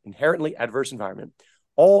an inherently adverse environment.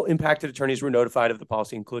 All impacted attorneys were notified of the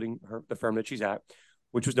policy, including the firm that she's at,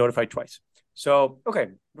 which was notified twice. So, okay,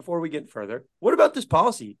 before we get further, what about this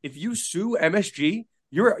policy? If you sue MSG,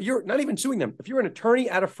 you're not even suing them. If you're an attorney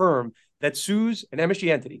at a firm that sues an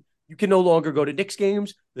MSG entity, you can no longer go to Knicks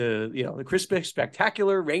games, the Christmas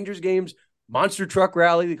Spectacular, Rangers games, Monster Truck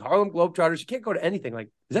Rally, the Harlem Globetrotters. You can't go to anything. Like,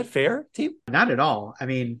 is that fair, team? Not at all. I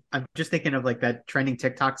mean, I'm just thinking of like that trending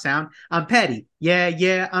TikTok sound. I'm petty.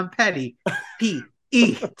 Yeah, I'm petty.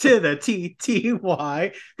 P-E to the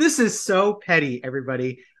T-T-Y. This is so petty,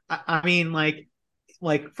 everybody. I mean, like,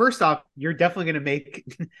 first off, you're definitely going to make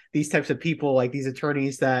these types of people, like these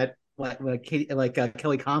attorneys that like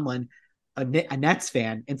Kelly Conlon, a Nets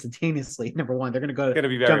fan, instantaneously. Number one, they're going to go. It's going to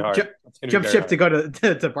be very hard. Jump ship to go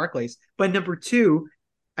to Barclays. But number two,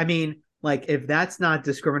 I mean, like if that's not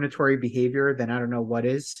discriminatory behavior, then I don't know what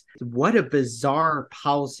is. What a bizarre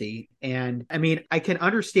policy. And I mean, I can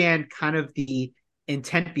understand kind of the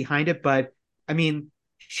intent behind it, but I mean,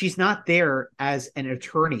 she's not there as an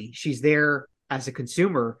attorney. She's there as a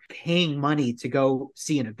consumer paying money to go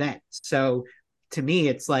see an event. So to me,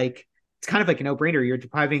 it's kind of like a no-brainer. You're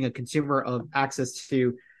depriving a consumer of access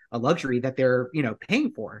to a luxury that they're,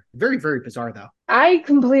 paying for. Very, very bizarre, though. I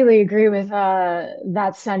completely agree with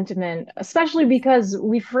that sentiment, especially because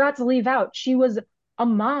we forgot to leave out she was a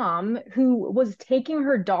mom who was taking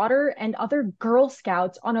her daughter and other Girl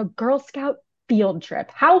Scouts on a Girl Scout field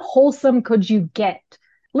trip. How wholesome could you get?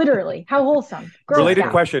 Literally, how wholesome. Girl Related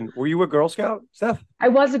Scout. question. Were you a Girl Scout, Steph? I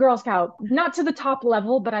was a Girl Scout, not to the top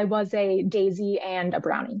level, but I was a Daisy and a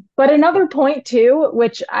Brownie. But another point, too,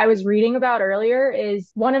 which I was reading about earlier,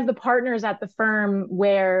 is one of the partners at the firm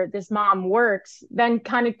where this mom works then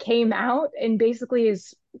kind of came out and basically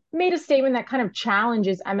is made a statement that kind of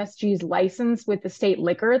challenges MSG's license with the state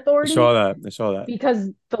liquor I saw authority that. I saw that. because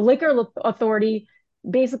the liquor authority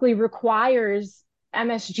basically requires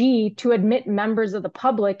MSG to admit members of the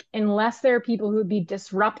public unless there are people who would be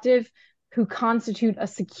disruptive, who constitute a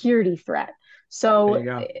security threat. There So, you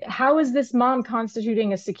go. how is this mom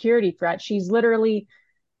constituting a security threat? She's literally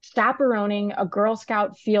chaperoning a Girl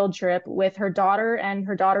Scout field trip with her daughter and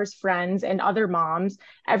her daughter's friends and other moms.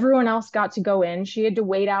 Everyone else got to go in. She had to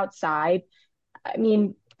wait outside. I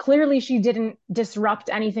mean, clearly she didn't disrupt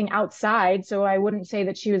anything outside, so I wouldn't say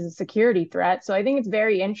that she was a security threat. So I think it's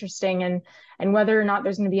very interesting, and whether or not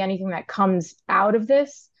there's going to be anything that comes out of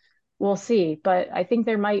this, we'll see. But I think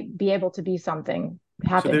there might be able to be something So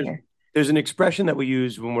happen here. there's an expression that we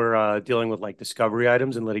use when we're dealing with like discovery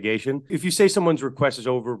items in litigation. If you say someone's request is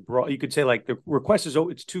overbroad, you could say like the request is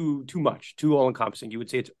it's too much, too all encompassing. You would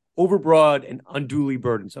say it's overbroad and unduly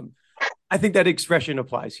burdensome. I think that expression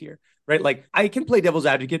applies here, right? Like I can play devil's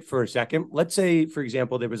advocate for a second. Let's say, for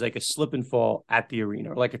example, there was like a slip and fall at the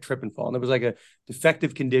arena or like a trip and fall, and there was like a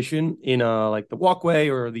defective condition in like the walkway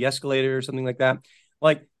or the escalator or something like that.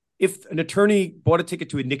 Like if an attorney bought a ticket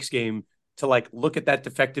to a Knicks game to like look at that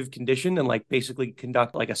defective condition and like basically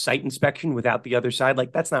conduct like a site inspection without the other side,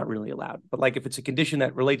 like that's not really allowed. But like if it's a condition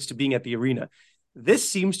that relates to being at the arena, this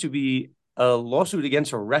seems to be a lawsuit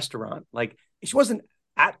against a restaurant. Like she wasn't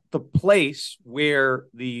at the place where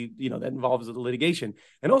that involves the litigation.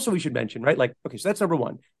 And also we should mention, right? Like, okay, so that's number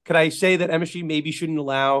one. Could I say that MSG maybe shouldn't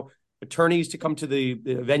allow attorneys to come to the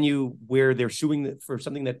venue where they're suing for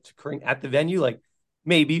something that's occurring at the venue? Like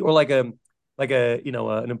maybe, or like an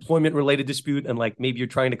employment related dispute. And like, maybe you're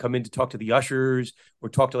trying to come in to talk to the ushers or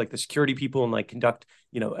talk to like the security people and like conduct,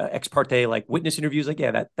 ex parte, like witness interviews. Like,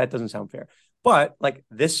 yeah, that doesn't sound fair. But like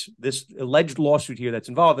this alleged lawsuit here that's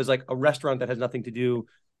involved is like a restaurant that has nothing to do.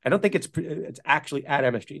 I don't think it's actually at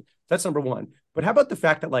MSG. That's number one. But how about the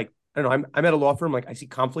fact that like, I don't know, I'm at a law firm, like I see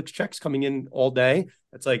conflicts checks coming in all day.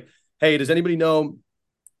 It's like, hey, does anybody know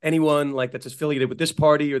anyone like that's affiliated with this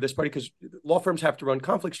party or this party? Because law firms have to run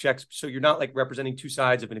conflicts checks. So you're not like representing two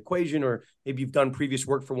sides of an equation, or maybe you've done previous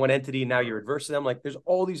work for one entity and now you're adverse to them. Like there's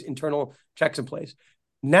all these internal checks in place.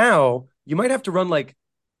 Now you might have to run like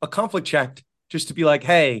a conflict check just to be like,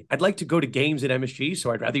 hey, I'd like to go to games at MSG, so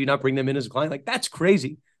I'd rather you not bring them in as a client. Like that's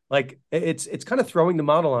crazy. Like it's kind of throwing the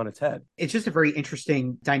model on its head. It's just a very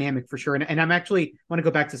interesting dynamic for sure. And I'm actually want to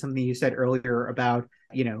go back to something you said earlier about,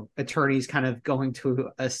 attorneys kind of going to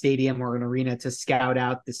a stadium or an arena to scout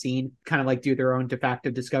out the scene, kind of like do their own de facto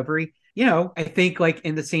discovery. I think like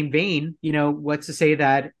in the same vein, what's to say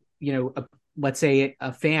that, let's say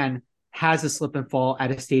a fan has a slip and fall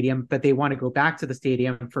at a stadium, but they want to go back to the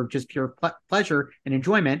stadium for just pure pleasure and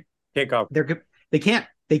enjoyment. Can't go. They can't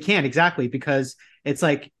exactly, because it's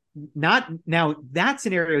like, not now that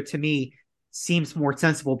scenario to me seems more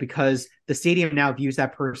sensible, because the stadium now views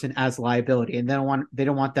that person as liability, and they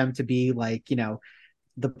don't want them to be like,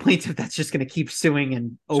 the plaintiff that's just going to keep suing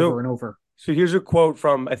and over and over. So here's a quote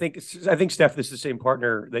from, I think, Steph, this is the same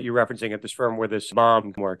partner that you're referencing at this firm where this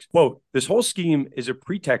mom works. Quote, "This whole scheme is a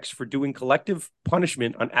pretext for doing collective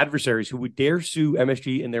punishment on adversaries who would dare sue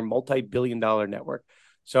MSG in their multi-billion-dollar network."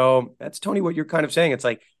 So that's, Tony, what you're kind of saying. It's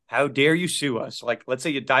like, how dare you sue us? Like, let's say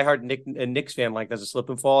you diehard Knicks fan, like does a slip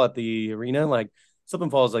and fall at the arena. Like slip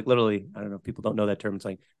and fall is like literally, I don't know, people don't know that term. It's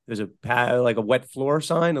like there's like a wet floor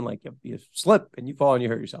sign, and like you slip and you fall and you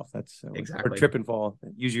hurt yourself. That's exactly. Or trip and fall.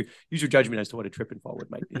 Use your judgment as to what a trip and fall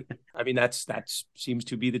might be. I mean, that seems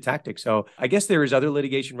to be the tactic. So I guess there is other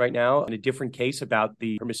litigation right now in a different case about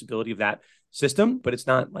the permissibility of that system, but it's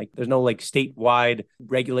not like there's no like statewide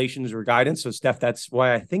regulations or guidance. So Steph, that's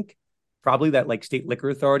why I think probably that like state liquor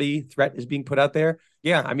authority threat is being put out there.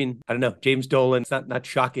 Yeah, I mean, I don't know. James Dolan, it's not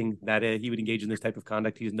shocking that he would engage in this type of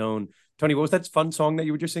conduct. He's known. Tony, what was that fun song that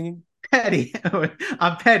you were just singing? Petty.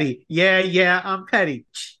 I'm petty. Yeah, I'm petty.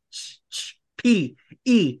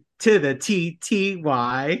 P-E to the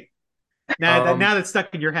T-T-Y. Now that's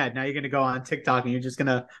stuck in your head. Now you're going to go on TikTok and you're just going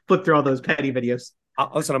to flip through all those petty videos.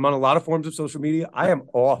 Listen, I'm on a lot of forms of social media. I am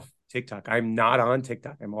off TikTok. I'm not on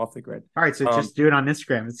TikTok. I'm off the grid. All right, so just do it on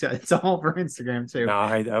Instagram. It's all over Instagram too. No,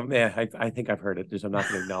 I think I've heard it. Just I'm not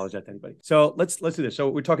going to acknowledge that to anybody. So let's do this. So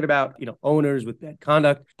we're talking about owners with bad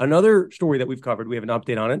conduct. Another story that we've covered. We have an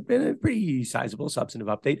update on it. Been a pretty sizable, substantive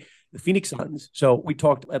update. The Phoenix Suns. So we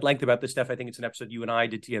talked at length about this stuff. I think it's an episode you and I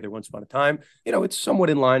did together once upon a time. It's somewhat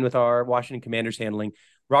in line with our Washington Commanders handling.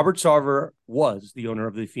 Robert Sarver was the owner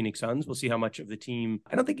of the Phoenix Suns. We'll see how much of the team.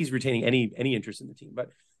 I don't think he's retaining any interest in the team,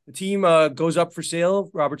 but the team goes up for sale.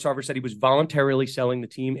 Robert Sarver said he was voluntarily selling the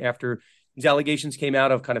team after these allegations came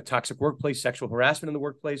out of kind of toxic workplace, sexual harassment in the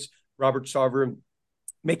workplace. Robert Sarver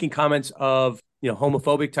making comments of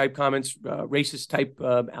homophobic type comments, racist type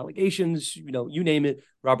allegations, you name it.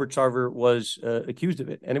 Robert Sarver was accused of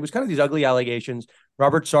it. And it was kind of these ugly allegations.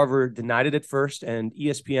 Robert Sarver denied it at first, and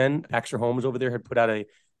ESPN, Axel Holmes over there, had put out a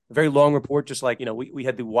very long report, just like, we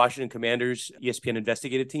had the Washington Commanders ESPN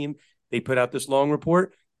investigative team. They put out this long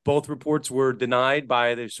report. Both reports were denied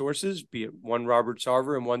by the sources, be it one Robert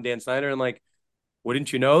Sarver and one Dan Snyder. And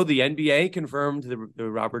wouldn't you know, the NBA confirmed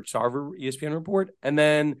the Robert Sarver ESPN report, and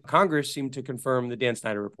then Congress seemed to confirm the Dan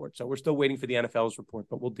Snyder report. So we're still waiting for the NFL's report,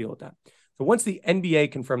 but we'll deal with that. So once the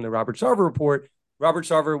NBA confirmed the Robert Sarver report, Robert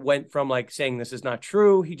Sarver went from saying this is not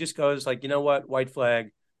true. He just goes you know what, white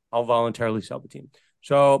flag, I'll voluntarily sell the team.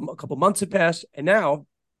 So a couple months have passed, and now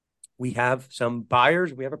we have some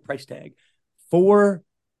buyers. We have a price tag. $4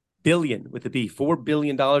 billion with a B. $4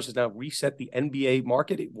 billion has now reset the NBA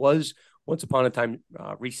market. It was once upon a time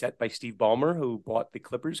reset by Steve Ballmer, who bought the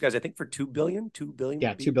Clippers, guys, I think for $2 billion.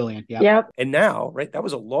 Yeah, $2 billion. Yeah. Yep. And now, right, that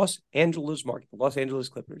was a Los Angeles market, the Los Angeles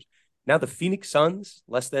Clippers. Now the Phoenix Suns,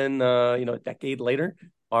 less than a decade later,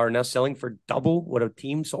 are now selling for double what a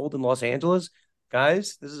team sold in Los Angeles.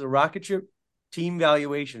 Guys, this is a rocket ship. Team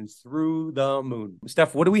valuations through the moon.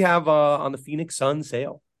 Steph, what do we have on the Phoenix Sun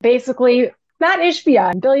sale? Basically, Matt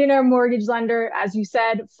Ishbia, billionaire mortgage lender, as you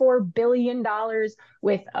said, $4 billion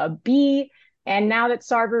with a B. And now that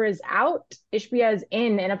Sarver is out, Ishbia is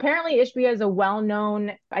in. And apparently Ishbia is a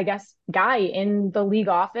well-known, I guess, guy in the league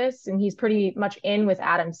office. And he's pretty much in with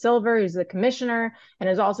Adam Silver, who's the commissioner, and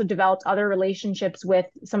has also developed other relationships with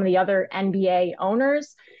some of the other NBA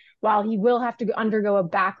owners. While he will have to undergo a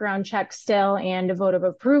background check still and a vote of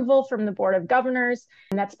approval from the Board of Governors,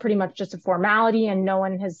 and that's pretty much just a formality, and no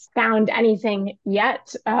one has found anything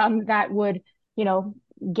yet that would,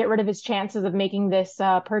 get rid of his chances of making this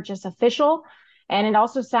purchase official. And it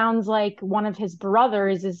also sounds like one of his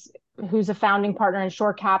brothers who's a founding partner in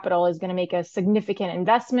Shore Capital, is going to make a significant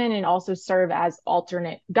investment and also serve as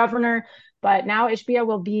alternate governor. But now Ishbia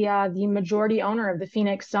will be the majority owner of the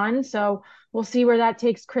Phoenix Suns. So we'll see where that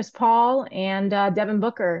takes Chris Paul and Devin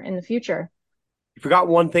Booker in the future. You forgot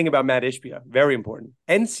one thing about Matt Ishbia, very important.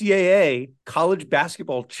 NCAA college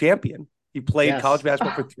basketball champion. He played college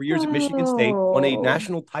basketball for 3 years at Michigan State, won a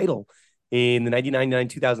national title in the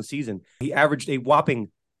 1999-2000 season. He averaged a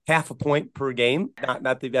whopping half a point per game.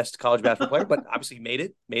 Not the best college basketball player, but obviously made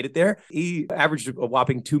it there. He averaged a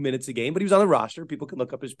whopping 2 minutes a game, but he was on the roster. People can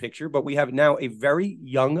look up his picture. But we have now a very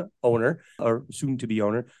young owner, or soon-to-be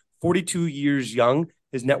owner, 42 years young.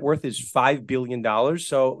 His net worth is $5 billion.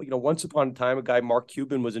 So, once upon a time, a guy, Mark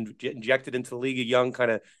Cuban, was injected into the league, a young,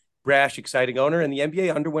 kind of brash, exciting owner. And the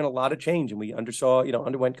NBA underwent a lot of change. And we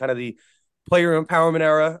underwent kind of the player empowerment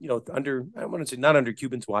era, I want to say not under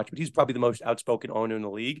Cuban's watch, but he's probably the most outspoken owner in the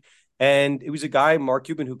league. And it was a guy, Mark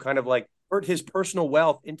Cuban, who kind of put his personal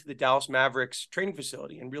wealth into the Dallas Mavericks training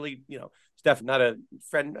facility. And really, Steph, not a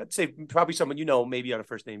friend, I'd say probably someone maybe on a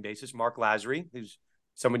first name basis, Mark Lazary, who's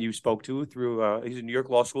someone you spoke to through, he's a New York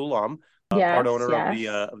Law School alum, part owner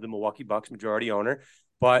of the Milwaukee Bucks, majority owner.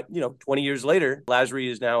 But, 20 years later, Lazary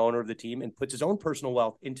is now owner of the team and puts his own personal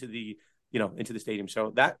wealth into the stadium.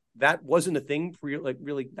 So that wasn't a thing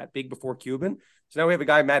really that big before Cuban. So now we have a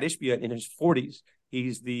guy, Matt Ishbia, in his 40s.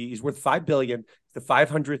 He's worth $5 billion, the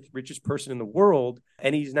 500th richest person in the world.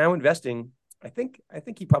 And he's now investing, I think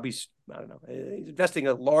he probably, I don't know, he's investing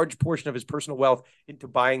a large portion of his personal wealth into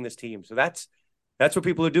buying this team. So that's what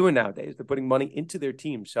people are doing nowadays. They're putting money into their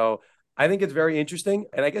team. So I think it's very interesting.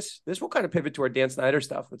 And I guess this will kind of pivot to our Dan Snyder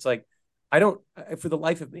stuff. It's for the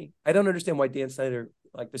life of me, I don't understand why Dan Snyder,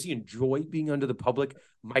 does he enjoy being under the public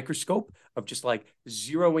microscope of just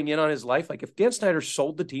zeroing in on his life? If Dan Snyder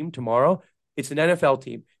sold the team tomorrow, it's an NFL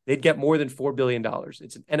team. They'd get more than $4 billion.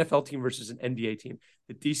 It's an NFL team versus an NBA team.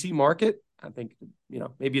 The DC market, I think,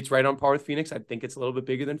 maybe it's right on par with Phoenix. I think it's a little bit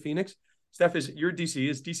bigger than Phoenix. Steph, is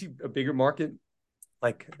DC a bigger market,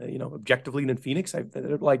 objectively than Phoenix?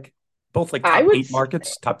 Both like I top would, 8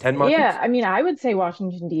 markets, top 10 yeah, markets. I mean, I would say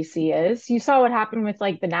Washington, D.C. is. You saw what happened with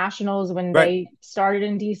like the Nationals when Right. they started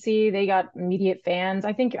in D.C. They got immediate fans.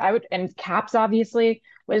 I think I would, and Caps, obviously,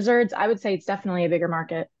 Wizards, I would say it's definitely a bigger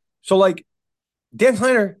market. So like Dan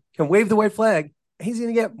Snyder can wave the white flag. He's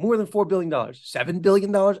going to get more than $4 billion, $7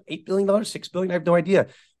 billion, $8 billion, $6 billion. I have no idea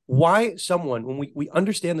why someone, when we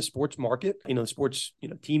understand the sports market, the sports,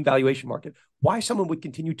 team valuation market, why someone would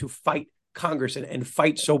continue to fight Congress and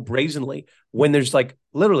fight so brazenly when there's like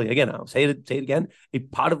literally, again, I'll say it again, a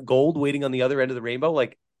pot of gold waiting on the other end of the rainbow.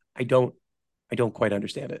 Like, I don't quite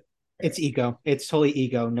understand it. It's ego. It's totally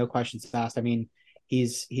ego. No questions asked. I mean,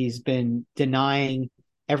 he's been denying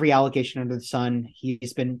every allegation under the sun.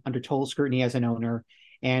 He's been under total scrutiny as an owner,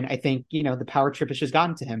 and I think the power trip has just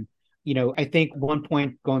gotten to him. I think one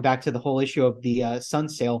point going back to the whole issue of the Sun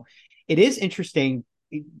sale, it is interesting,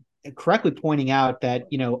 correctly pointing out that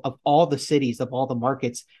of all the cities, of all the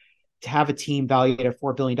markets, to have a team valued at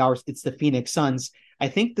 $4 billion, it's the Phoenix Suns. I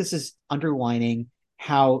think this is underlining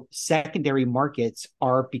how secondary markets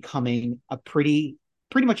are becoming a pretty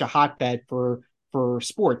much a hotbed for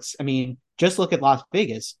sports. I mean, just look at Las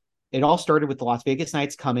Vegas. It all started with the Las Vegas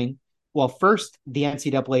Knights coming. Well, first the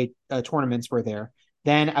NCAA tournaments were there.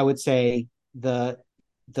 Then I would say the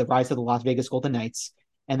rise of the Las Vegas Golden Knights,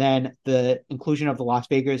 and then the inclusion of the Las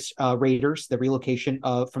Vegas Raiders, the relocation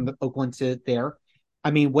from the Oakland to there. I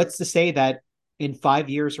mean, what's to say that in 5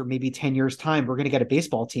 years or maybe 10 years time, we're going to get a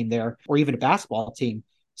baseball team there or even a basketball team.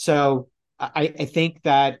 So I think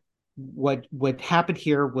that what happened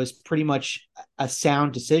here was pretty much a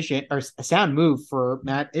sound decision or a sound move for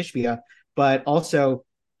Matt Ishbia, but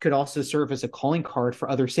could also serve as a calling card for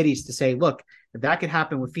other cities to say, look, if that could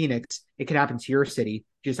happen with Phoenix, it could happen to your city.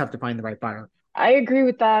 You just have to find the right buyer. I agree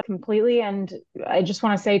with that completely. And I just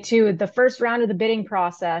want to say, too, the first round of the bidding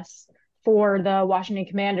process for the Washington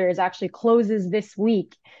Commanders actually closes this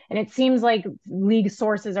week. And it seems like league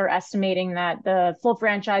sources are estimating that the full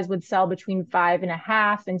franchise would sell between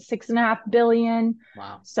 5.5 and 6.5 billion.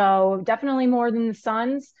 Wow. So definitely more than the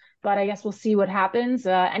Suns, but I guess we'll see what happens.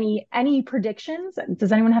 Any predictions?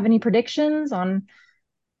 Does anyone have any predictions on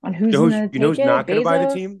who's going to take Who's it? not going to buy the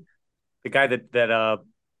Bezos? team? The guy that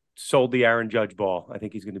sold the Aaron Judge ball. I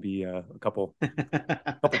think he's going to be a couple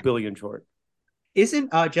billion short.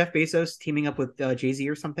 Isn't Jeff Bezos teaming up with Jay-Z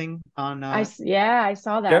or something on? I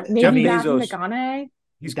saw that. Jeff Maybe Matthew Bezos. McConaughey.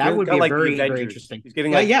 That would be like very, the very Avengers. interesting. He's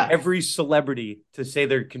getting Yeah. every celebrity to say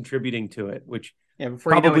they're contributing to it, which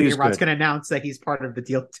Before probably you is know it, Rod's good. going to announce that he's part of the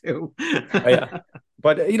deal too. Oh, yeah.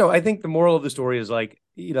 But, I think the moral of the story is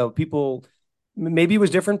people, maybe it was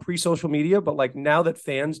different pre-social media, but like now that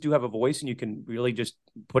fans do have a voice and you can really just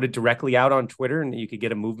put it directly out on Twitter and you could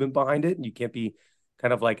get a movement behind it and you can't be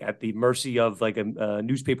kind of like at the mercy of like a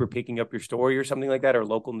newspaper picking up your story or something like that, or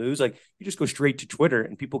local news. Like you just go straight to Twitter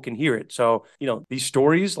and people can hear it. So, these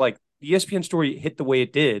stories, like the ESPN story hit the way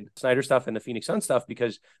it did, Snyder stuff and the Phoenix Sun stuff,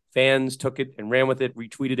 because fans took it and ran with it,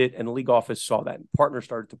 retweeted it, and the league office saw that and partners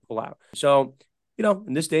started to pull out. So,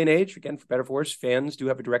 in this day and age, again, for better or for worse, fans do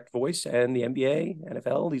have a direct voice, and the NBA,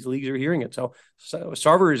 NFL, these leagues are hearing it. So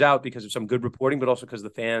Sarver is out because of some good reporting, but also because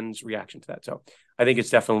of the fans' reaction to that. So I think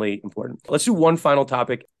it's definitely important. Let's do one final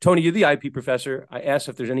topic. Tony, you're the IP professor. I asked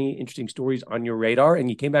if there's any interesting stories on your radar,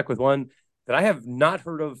 and you came back with one that I have not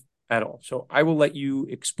heard of at all. So I will let you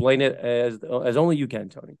explain it as only you can,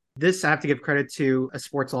 Tony. This, I have to give credit to a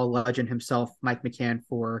sports law legend himself, Mike McCann,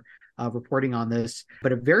 for reporting on this,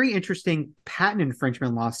 but a very interesting patent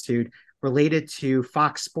infringement lawsuit related to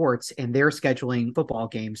Fox Sports and their scheduling football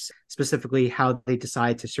games, specifically how they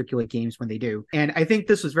decide to circulate games when they do. And I think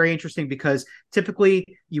this was very interesting because typically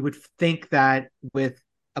you would think that with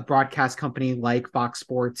a broadcast company like Fox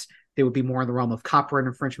Sports, they would be more in the realm of copyright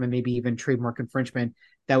infringement, maybe even trademark infringement.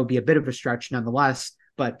 That would be a bit of a stretch nonetheless.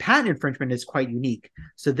 But patent infringement is quite unique.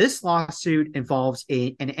 So this lawsuit involves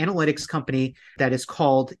an analytics company that is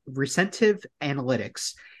called Rescinds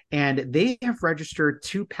Analytics. And they have registered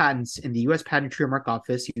 2 patents in the U.S. Patent and Trademark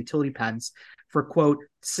Office, utility patents, for, quote,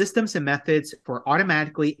 systems and methods for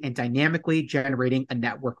automatically and dynamically generating a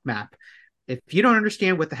network map. If you don't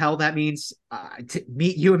understand what the hell that means,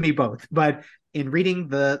 meet you and me both. But in reading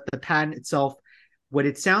the patent itself, what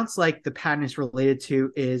it sounds like the patent is related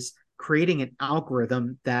to is creating an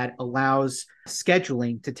algorithm that allows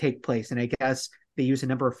scheduling to take place. And I guess they use a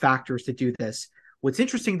number of factors to do this. What's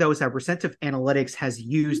interesting, though, is that Rescinds Analytics has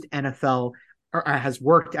used NFL, or has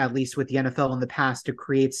worked at least with the NFL in the past, to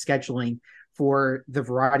create scheduling for the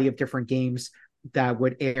variety of different games that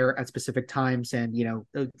would air at specific times. And,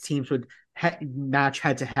 teams would match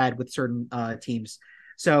head to head with certain teams.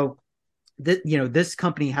 So, this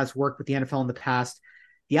company has worked with the NFL in the past.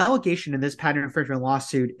 The allegation in this patent infringement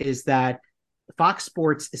lawsuit is that Fox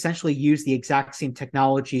Sports essentially used the exact same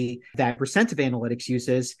technology that Rescinds Analytics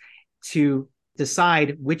uses to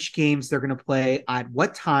decide which games they're going to play at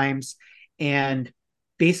what times and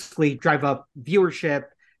basically drive up viewership,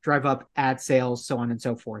 drive up ad sales, so on and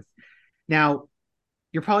so forth. Now,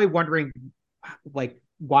 you're probably wondering, like,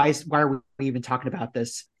 why are we even talking about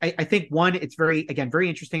this? I think one, it's very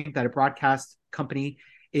interesting that a broadcast company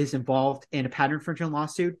is involved in a patent infringement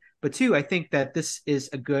lawsuit. But two, I think that this is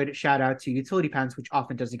a good shout out to utility patents, which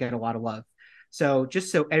often doesn't get a lot of love. So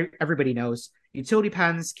just so everybody knows, utility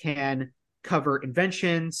patents can cover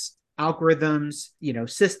inventions, algorithms,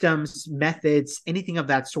 systems, methods, anything of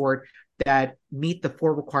that sort that meet the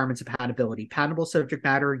four requirements of patentability: patentable subject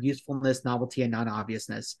matter, usefulness, novelty, and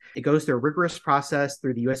non-obviousness. It goes through a rigorous process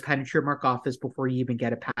through the U.S. Patent and Trademark Office before you even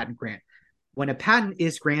get a patent grant. When a patent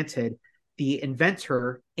is granted, the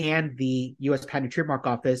inventor and the U.S. Patent and Trademark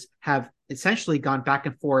Office have essentially gone back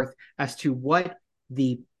and forth as to what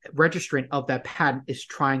the registrant of that patent is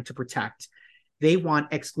trying to protect. They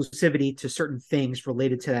want exclusivity to certain things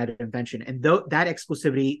related to that invention. And that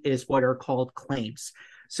exclusivity is what are called claims.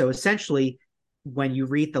 So essentially, when you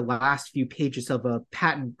read the last few pages of a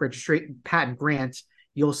patent grant,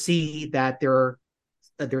 you'll see that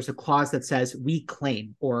there's a clause that says "we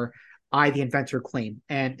claim" or "I, the inventor, claim,"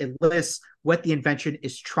 and it lists what the invention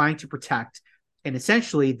is trying to protect. And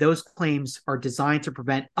essentially, those claims are designed to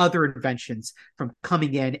prevent other inventions from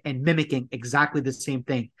coming in and mimicking exactly the same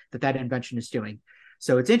thing that invention is doing.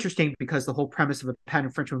 So it's interesting because the whole premise of a patent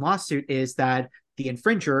infringement lawsuit is that the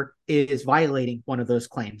infringer is violating one of those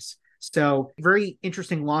claims. So very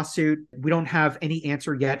interesting lawsuit. We don't have any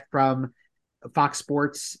answer yet from Fox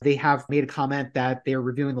Sports. They have made a comment that they're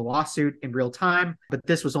reviewing the lawsuit in real time, but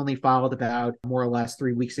this was only filed about more or less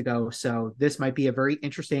 3 weeks ago. So this might be a very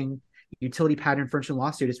interesting utility patent infringement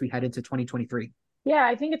lawsuit as we head into 2023. Yeah,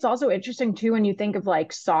 I think it's also interesting too when you think of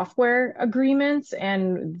like software agreements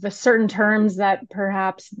and the certain terms that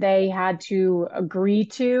perhaps they had to agree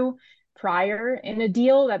to prior in a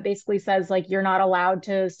deal that basically says like you're not allowed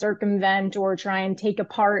to circumvent or try and take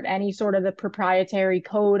apart any sort of the proprietary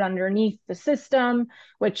code underneath the system,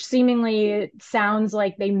 which seemingly sounds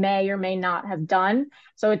like they may or may not have done.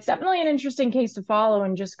 So it's definitely an interesting case to follow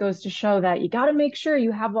and just goes to show that you got to make sure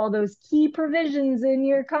you have all those key provisions in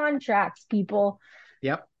your contracts, people.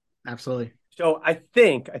 Yep, absolutely. So I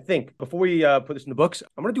think before we put this in the books,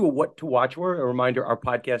 I'm going to do a what to watch for. A reminder, our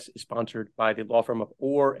podcast is sponsored by the law firm of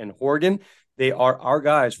Orr and Horgan. They are our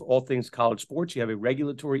guys for all things college sports. You have a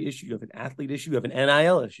regulatory issue, you have an athlete issue, you have an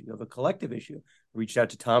NIL issue, you have a collective issue. I reached out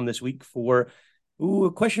to Tom this week for a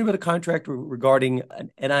question about a contract regarding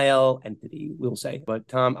an NIL entity, we'll say. But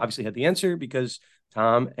Tom obviously had the answer because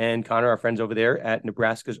Tom and Connor, our friends over there at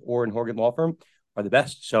Nebraska's Orr and Horgan law firm, are the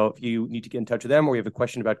best. So if you need to get in touch with them or you have a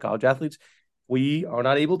question about college athletes, we are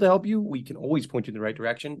not able to help you. We can always point you in the right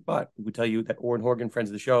direction, but we would tell you that Orr and Horgan, friends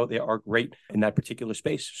of the show, they are great in that particular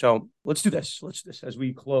space. So let's do this. As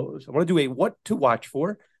we close. I want to do a what to watch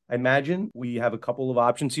for. I imagine we have a couple of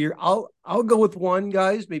options here. I'll go with one,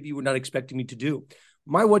 guys. Maybe you were not expecting me to do.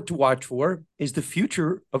 My what to watch for is the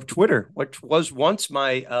future of Twitter, which was once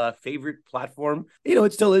my favorite platform.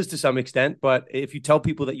 It still is to some extent, but if you tell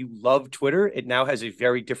people that you love Twitter, it now has a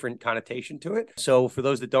very different connotation to it. So for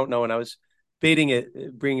those that don't know, and I was baiting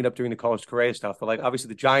it, bringing it up during the Carlos Correa stuff, but like obviously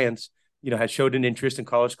the Giants, had showed an interest in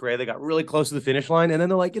Carlos Correa. They got really close to the finish line, and then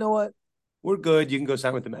they're like, you know what? We're good. You can go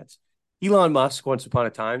sign with the Mets. Elon Musk, once upon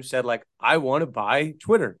a time, said like, I want to buy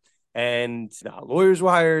Twitter. And lawyers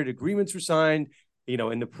were hired, agreements were signed.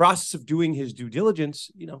 In the process of doing his due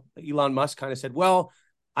diligence, Elon Musk kind of said, well,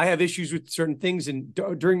 I have issues with certain things. And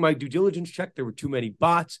during my due diligence check, there were too many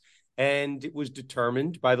bots. And it was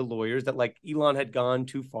determined by the lawyers that like Elon had gone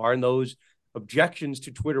too far. And those objections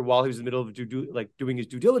to Twitter while he was in the middle of doing his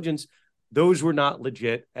due diligence, those were not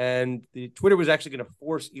legit. And the Twitter was actually going to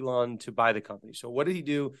force Elon to buy the company. So what did he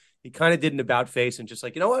do? He kind of did an about face and just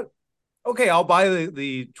like, you know what? Okay, I'll buy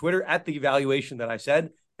the Twitter at the valuation that I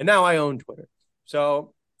said. And now I own Twitter.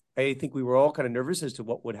 So I think we were all kind of nervous as to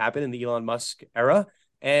what would happen in the Elon Musk era.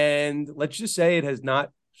 And let's just say it has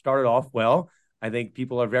not started off well. I think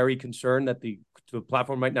people are very concerned that the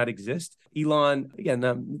platform might not exist. Elon, again,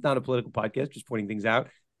 not a political podcast, just pointing things out.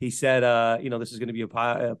 He said, this is going to be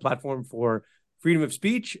a platform for freedom of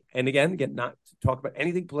speech. And again, not to talk about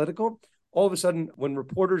anything political. All of a sudden, when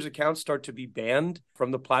reporters' accounts start to be banned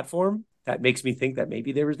from the platform, that makes me think that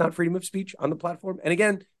maybe there is not freedom of speech on the platform. And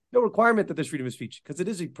again, no requirement that there's freedom of speech because it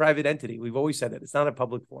is a private entity. We've always said that. It's not a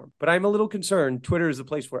public forum. But I'm a little concerned. Twitter is the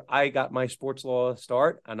place where I got my sports law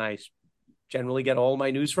start and I generally get all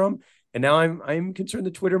my news from. And now I'm concerned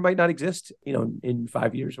that Twitter might not exist, in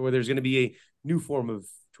 5 years, or there's going to be a new form of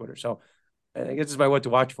Twitter. So I guess it's my what to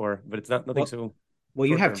watch for, but it's nothing. Well,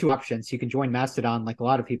 you have two options. You can join Mastodon like a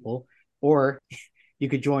lot of people, or you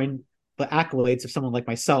could join the accolades of someone like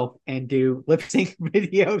myself and do lip sync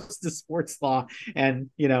videos to sports law and,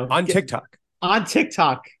 on TikTok. On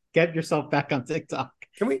TikTok. Get yourself back on TikTok.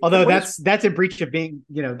 Although that's a breach of being,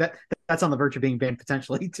 that's on the verge of being banned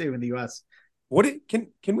potentially too in the US.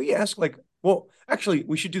 Can we ask, well, actually,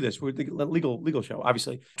 we should do this. We're the legal show,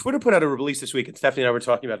 obviously. Twitter put out a release this week, and Stephanie and I were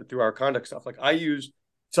talking about it through our conduct stuff. I use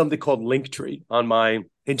something called Linktree on my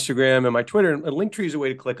Instagram and my Twitter. And Linktree is a way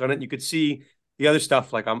to click on it. And you could see the other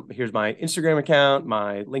stuff. Here's my Instagram account,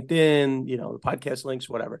 my LinkedIn, the podcast links,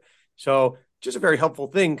 whatever. So just a very helpful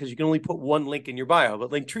thing because you can only put one link in your bio.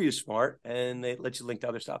 But Linktree is smart, and they let you link to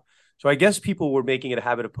other stuff. So I guess people were making it a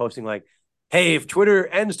habit of posting hey, if Twitter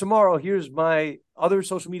ends tomorrow, here's my other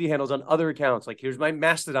social media handles on other accounts. Here's my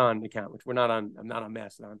Mastodon account, which we're not on. I'm not on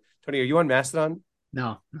Mastodon. Tony, are you on Mastodon?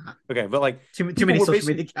 No. Okay, but too many social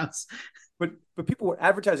media accounts. But people were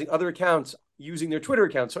advertising other accounts using their Twitter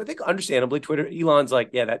accounts. So I think understandably, Elon's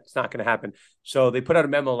yeah, that's not going to happen. So they put out a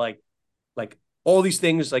memo like all these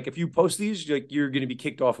things, if you post these, you're going to be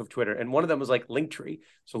kicked off of Twitter. And one of them was Linktree.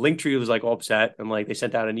 So Linktree was all upset, and they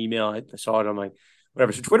sent out an email. I saw it. I'm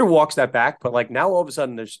whatever. So Twitter walks that back, but now all of a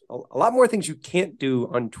sudden there's a lot more things you can't do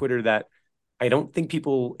on Twitter that I don't think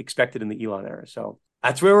people expected in the Elon era. So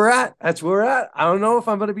that's where we're at. I don't know if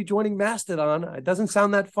I'm going to be joining Mastodon. It doesn't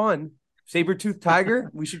sound that fun. Saber-tooth tiger.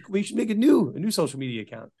 we should make a new social media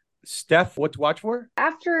account. Steph, what to watch for?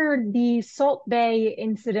 After the Salt Bay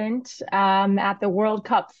incident at the World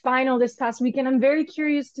Cup final this past weekend, I'm very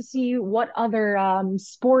curious to see what other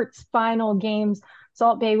sports final games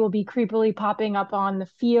Salt Bay will be creepily popping up on the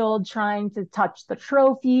field, trying to touch the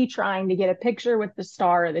trophy, trying to get a picture with the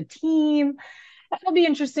star of the team. That'll be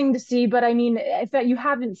interesting to see. But I mean, if you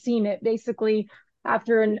haven't seen it, basically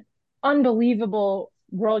after an unbelievable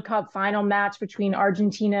World Cup final match between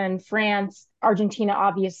Argentina and France, Argentina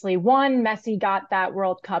obviously won. Messi got that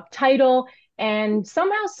World Cup title. And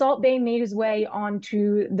somehow Salt Bay made his way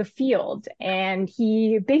onto the field. And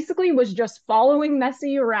he basically was just following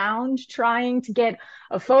Messi around, trying to get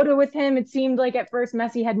a photo with him. It seemed like at first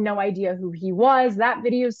Messi had no idea who he was. That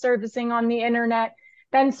video is surfacing on the internet.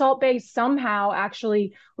 Then Salt Bay somehow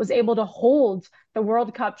actually was able to hold the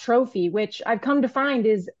World Cup trophy, which I've come to find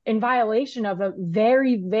is in violation of a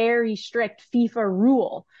very, very strict FIFA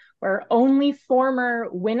rule where only former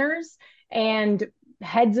winners and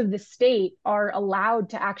heads of the state are allowed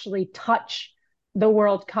to actually touch the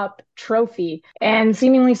World Cup trophy. And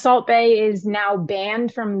seemingly Salt Bay is now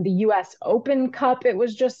banned from the US Open Cup. It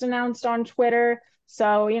was just announced on Twitter.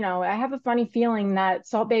 So, I have a funny feeling that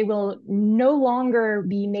Salt Bay will no longer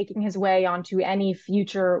be making his way onto any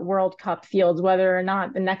future World Cup fields, whether or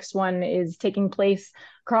not the next one is taking place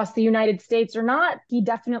across the United States or not. He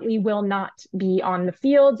definitely will not be on the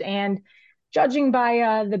field. And judging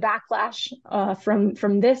by the backlash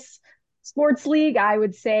from this sports league, I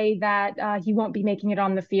would say that he won't be making it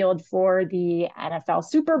on the field for the NFL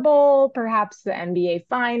Super Bowl, perhaps the NBA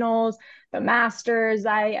Finals, the Masters.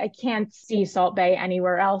 I can't see Salt Bay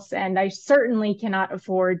anywhere else, and I certainly cannot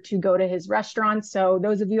afford to go to his restaurant. So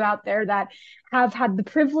those of you out there that have had the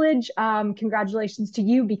privilege, congratulations to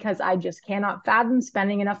you, because I just cannot fathom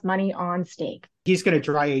spending enough money on steak. He's going to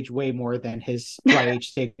dry age way more than his dry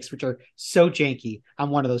age steaks, which are so janky. I'm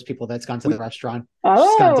one of those people that's gone to the restaurant.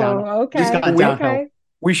 Okay. Just gone downhill. Okay.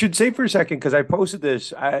 We should say for a second, because I posted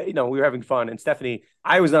this, we were having fun. And Stephanie,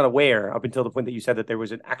 I was not aware up until the point that you said that there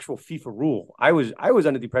was an actual FIFA rule. I was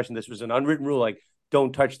under the impression this was an unwritten rule,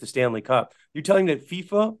 don't touch the Stanley Cup. You're telling me that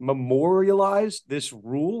FIFA memorialized this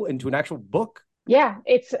rule into an actual book? Yeah,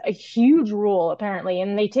 it's a huge rule, apparently,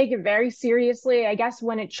 and they take it very seriously. I guess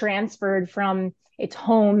when it transferred from its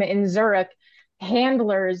home in Zurich,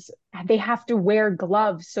 handlers, they have to wear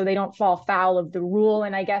gloves so they don't fall foul of the rule.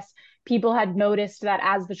 And I guess people had noticed that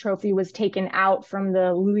as the trophy was taken out from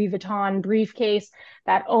the Louis Vuitton briefcase,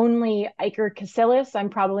 that only Iker Casillas, I'm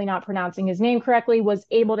probably not pronouncing his name correctly, was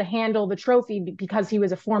able to handle the trophy because he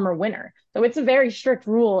was a former winner. So it's a very strict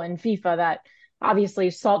rule in FIFA that obviously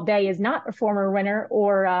Salt Bay is not a former winner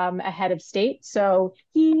or a head of state. So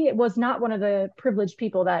he was not one of the privileged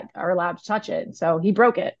people that are allowed to touch it. So he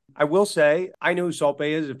broke it. I will say, I know who Salt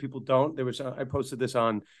Bay is. If people don't, I posted this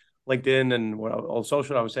on LinkedIn and all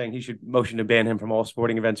social. I was saying he should motion to ban him from all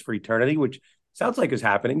sporting events for eternity, which sounds like is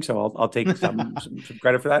happening. So I'll take some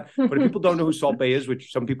credit for that. But if people don't know who Salt Bay is,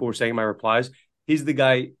 which some people were saying in my replies, he's the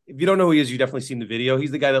guy. If you don't know who he is, you definitely seen the video.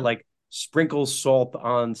 He's the guy that sprinkles salt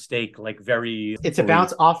on steak, like very. It's a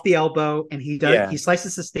bounce off the elbow, and he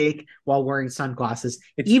slices the steak while wearing sunglasses,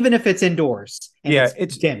 even if it's indoors and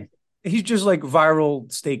it's dim. He's just like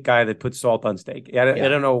viral steak guy that puts salt on steak. I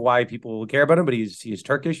don't know why people care about him, but he's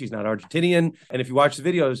Turkish. He's not Argentinian. And if you watch the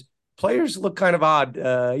videos, players look kind of odd.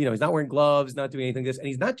 He's not wearing gloves, not doing anything like this. And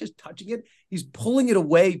he's not just touching it. He's pulling it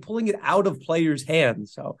away, pulling it out of players'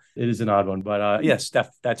 hands. So it is an odd one. But yes, Steph,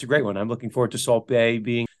 that's a great one. I'm looking forward to Salt Bae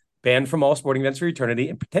being banned from all sporting events for eternity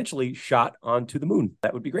and potentially shot onto the moon.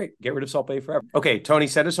 That would be great. Get rid of Salt Bae forever. Okay, Tony,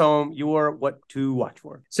 send us home. You're what to watch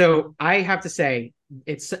for. So I have to say,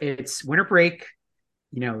 it's winter break.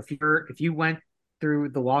 If you went through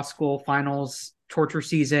the law school finals torture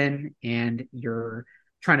season and you're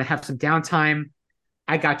trying to have some downtime,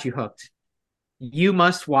 I got you hooked. You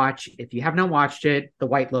must watch, if you have not watched it, The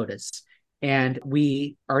White Lotus. And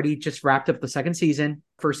we already just wrapped up the second season.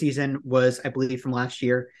 First season was, I believe, from last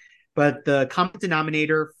year. But the common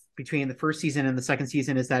denominator between the first season and the second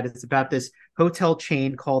season is that it's about this hotel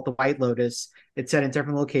chain called the White Lotus. It's set in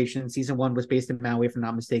different locations. Season 1 was based in Maui, if I'm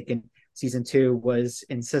not mistaken. Season 2 was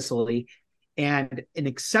in Sicily. And an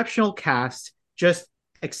exceptional cast, just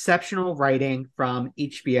exceptional writing from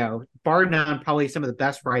HBO, bar none, probably some of the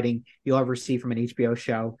best writing you'll ever see from an HBO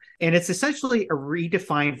show. And it's essentially a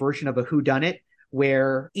redefined version of a whodunit,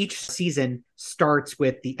 where each season starts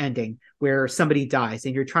with the ending, where somebody dies,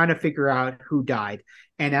 and you're trying to figure out who died.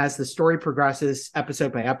 And as the story progresses,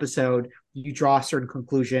 episode by episode, you draw certain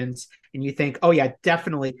conclusions, and you think, oh yeah,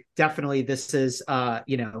 definitely, this is,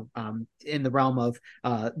 in the realm of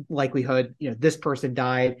likelihood, this person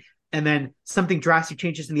died. And then something drastic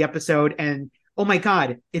changes in the episode, and oh my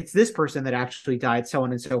God, it's this person that actually died, so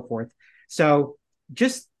on and so forth. So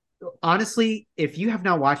just honestly, if you have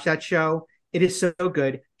not watched that show, it is so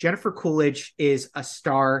good. Jennifer Coolidge is a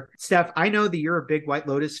star. Steph, I know that you're a big White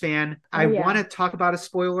Lotus fan. I want to talk about a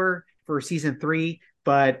spoiler for season 3,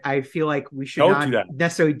 but I feel like we should not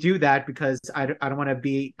necessarily do that because I don't want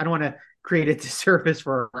to create a disservice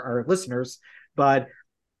for our listeners. But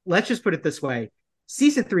let's just put it this way.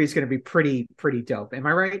 Season 3 is going to be pretty dope. Am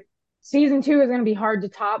I right? Season 2 is going to be hard to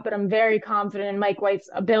top, but I'm very confident in Mike White's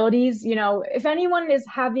abilities. If anyone is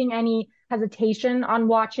having any hesitation on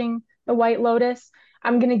watching The White Lotus,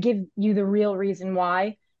 I'm going to give you the real reason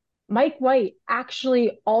why. Mike White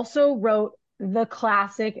actually also wrote the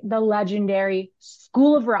classic, the legendary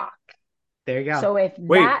School of Rock. There you go. So if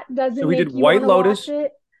that doesn't make you White want to Lotus, watch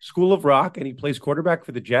it, School of Rock, and he plays quarterback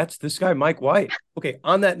for the Jets. This guy, Mike White. Okay,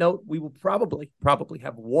 on that note, we will probably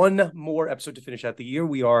have one more episode to finish out the year.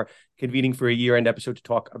 We are convening for a year-end episode to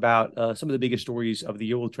talk about some of the biggest stories of the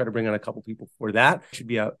year. We'll try to bring on a couple people for that. Should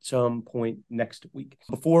be out some point next week.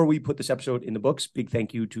 Before we put this episode in the books, big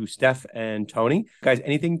thank you to Steph and Tony. Guys,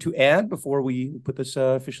 anything to add before we put this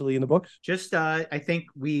officially in the books? Just, I think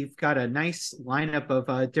we've got a nice lineup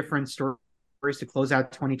of different stories to close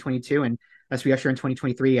out 2022, and as we usher in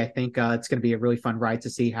 2023, I think it's going to be a really fun ride to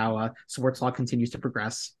see how sports law continues to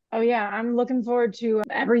progress. Oh yeah, I'm looking forward to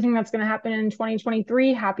everything that's going to happen in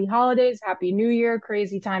 2023. Happy holidays, happy new year.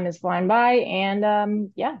 Crazy time is flying by.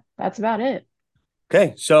 And that's about it.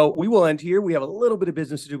 Okay, so we will end here. We have a little bit of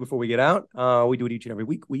business to do before we get out. We do it each and every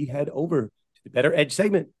week. We head over to the Better Edge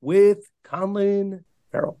segment with Conlon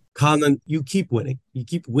Farrell. Conlon, you keep winning. You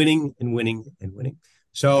keep winning and winning and winning.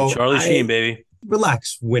 So Charlie Sheen, baby.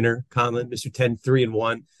 Relax, winner, Conlon, Mr.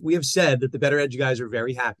 10-3-1. We have said that the Better Edge guys are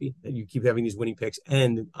very happy that you keep having these winning picks.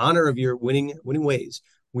 And in honor of your winning ways,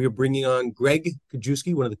 we are bringing on Greg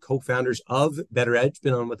Kajewski, one of the co-founders of Better Edge,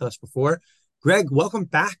 been on with us before. Greg, welcome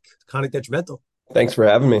back to Conic Detrimental. Thanks for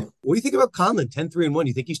having me. What do you think about Conlon, 10-3-1?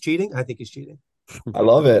 You think he's cheating? I think he's cheating. I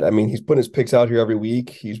love it. I mean, he's putting his picks out here every week.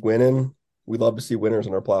 He's winning. We love to see winners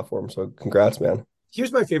on our platform. So congrats, man.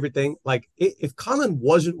 Here's my favorite thing. Like, if Conlon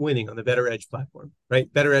wasn't winning on the Better Edge platform, right?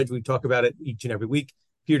 Better Edge, we talk about it each and every week.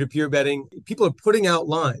 Peer-to-peer betting. People are putting out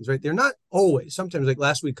lines, right? They're not always. Sometimes, like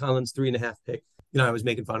last week, Conlon's 3.5 pick. I was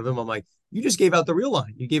making fun of him. I'm like, you just gave out the real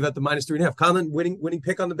line. You gave out the -3.5. Conlon winning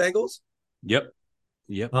pick on the Bengals. Yep.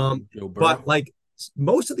 But like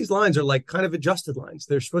most of these lines are like kind of adjusted lines.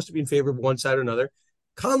 They're supposed to be in favor of one side or another.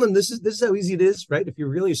 Conlon, this is how easy it is, right? If you're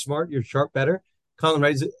really smart, you're sharp better. Conlon,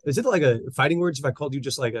 right? Is it like a fighting words if I called you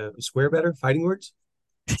just like a square better? Fighting words?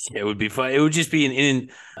 It would be fun. It would just be an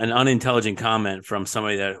unintelligent comment from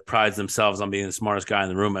somebody that prides themselves on being the smartest guy in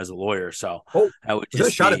the room as a lawyer. So that would just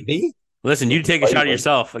a shot at me? Listen, you take a shot at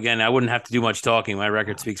yourself. Again, I wouldn't have to do much talking. My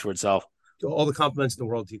record speaks for itself. All the compliments in the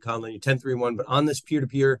world to you, Conlon. You're 10-3-1, but on this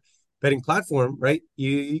peer-to-peer, betting platform, right?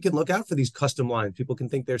 You can look out for these custom lines. People can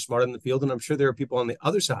think they're smarter than the field. And I'm sure there are people on the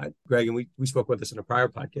other side, Greg, and we spoke about this in a prior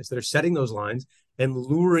podcast, that are setting those lines and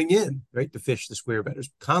luring in, right, the fish, the square bettors.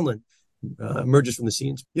 Conlon emerges from the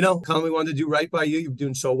scenes. Conlon, we wanted to do right by you. You're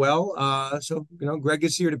doing so well. So Greg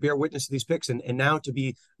is here to bear witness to these picks and now to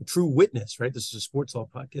be a true witness, right? This is a sports law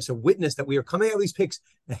podcast, a witness that we are coming out of these picks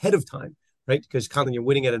ahead of time, right? Because Conlon, you're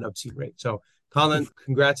winning at an obscene rate. So Conlon,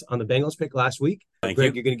 congrats on the Bengals pick last week. Thank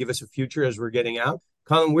Greg, you. You're going to give us a future as we're getting out.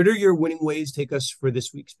 Conlon, where do your winning ways take us for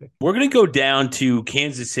this week's pick? We're going to go down to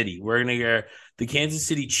Kansas City. We're going to get the Kansas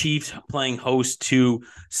City Chiefs playing host to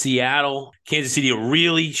Seattle. Kansas City, a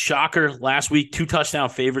really shocker last week, 2 touchdown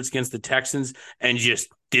favorites against the Texans and just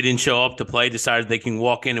didn't show up to play, decided they can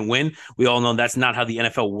walk in and win. We all know that's not how the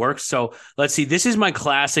NFL works. So let's see. This is my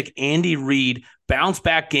classic Andy Reid bounce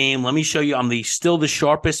back game. Let me show you. I'm still the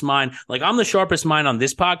sharpest mind. Like, I'm the sharpest mind on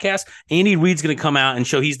this podcast. Andy Reid's going to come out and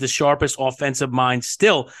show he's the sharpest offensive mind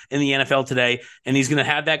still in the NFL today. And he's going to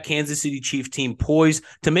have that Kansas City Chiefs team poised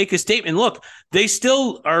to make a statement. Look, they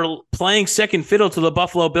still are playing second fiddle to the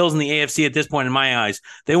Buffalo Bills in the AFC at this point, in my eyes.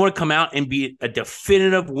 They want to come out and be a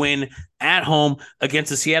definitive win at home against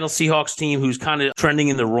the Seattle Seahawks team, who's kind of trending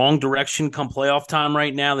in the wrong direction come playoff time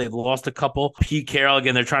right now. They've lost a couple. Pete Carroll,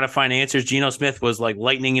 again, they're trying to find answers. Geno Smith was like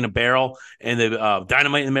lightning in a barrel, and the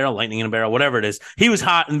dynamite in a barrel, lightning in a barrel, whatever it is. He was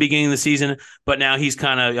hot in the beginning of the season, but now he's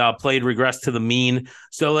kind of played regress to the mean.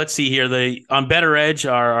 So let's see here. On Better Edge,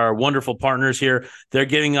 our wonderful partners here, they're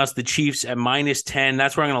giving us the Chiefs at -10.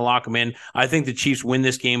 That's where I'm going to lock them in. I think the Chiefs win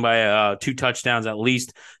this game by 2 touchdowns at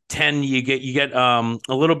least. 10, you get a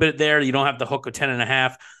little bit there. You don't have to hook a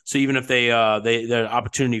 10.5. So even if there's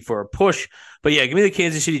opportunity for a push, but yeah, give me the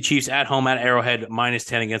Kansas City Chiefs at home at Arrowhead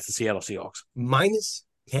 -10 against the Seattle Seahawks.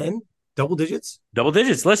 -10, double digits. Double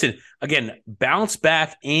digits. Listen, again, bounce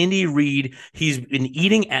back Andy Reid. He's been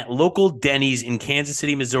eating at local Denny's in Kansas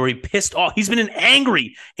City, Missouri, pissed off. He's been an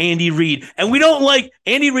angry Andy Reid, and we don't like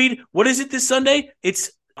Andy Reid. What is it this Sunday?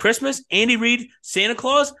 It's Christmas, Andy Reid, Santa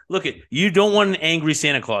Claus. Look, you don't want an angry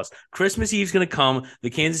Santa Claus. Christmas Eve's going to come. The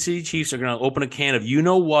Kansas City Chiefs are going to open a can of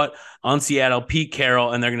you-know-what on Seattle, Pete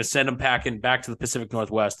Carroll, and they're going to send them packing back to the Pacific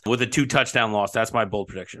Northwest with a 2-touchdown loss. That's my bold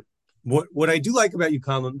prediction. What I do like about you,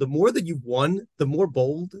 Conlon, the more that you've won, the more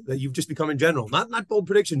bold that you've just become in general. Not bold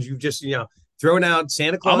predictions. You've just, throwing out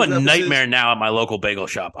Santa Claus. I'm a nightmare now at my local bagel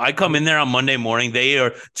shop. I come in there on Monday morning.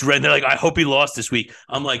 They're like, I hope he lost this week.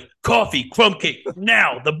 I'm like, coffee, crumb cake.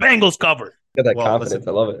 Now the Bengals covered. Got that confidence. Listen,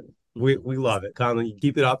 I love it. We love it, Conlon. You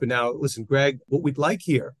keep it up. And now, listen, Greg, what we'd like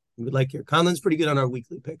here, Conlon's pretty good on our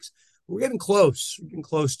weekly picks. We're getting close. We're getting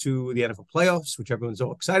close to the NFL playoffs, which everyone's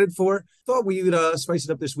so excited for. Thought we would spice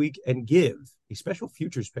it up this week and give a special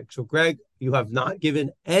futures pick. So, Greg, you have not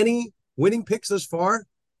given any winning picks thus far,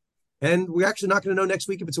 and we're actually not going to know next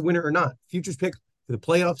week if it's a winner or not. Futures pick for the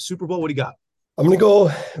playoff Super Bowl. What do you got? I'm going to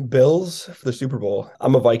go Bills for the Super Bowl.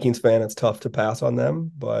 I'm a Vikings fan. It's tough to pass on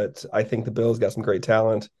them, but I think the Bills got some great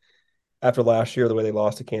talent. After last year, the way they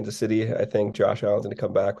lost to Kansas City, I think Josh Allen's going to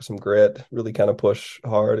come back with some grit, really kind of push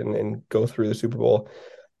hard and go through the Super Bowl.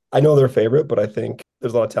 I know they're a favorite, but I think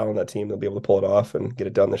there's a lot of talent on that team. They'll be able to pull it off and get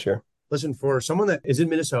it done this year. Listen, for someone that is in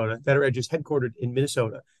Minnesota, Better Edge is headquartered in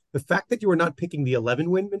Minnesota, the fact that you are not picking the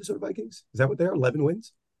 11-win Minnesota Vikings, is that what they are, 11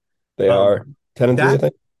 wins? They are 10-3, I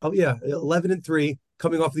think. Oh, yeah, 11-3,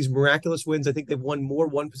 coming off these miraculous wins. I think they've won more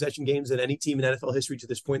one-possession games than any team in NFL history to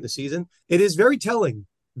this point in the season. It is very telling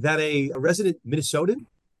that a resident Minnesotan,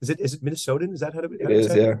 is it Minnesotan? Is that how to it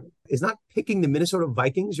is, yeah. Is not picking the Minnesota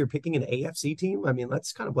Vikings. You're picking an AFC team. I mean,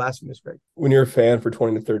 that's kind of blasphemous, Greg. When you're a fan for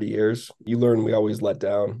 20 to 30 years, you learn we always let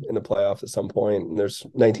down in the playoffs at some point. And there's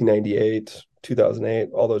 1998, 2008,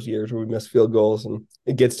 all those years where we missed field goals, and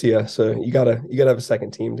it gets to you. So you gotta have a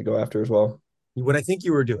second team to go after as well. What I think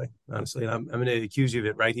you were doing, honestly, and I'm going to accuse you of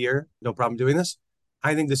it right here. No problem doing this.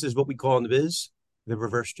 I think this is what we call in the biz the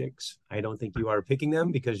reverse jinx. I don't think you are picking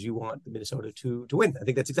them because you want the Minnesota to win. I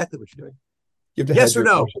think that's exactly what you're doing. You have to yes or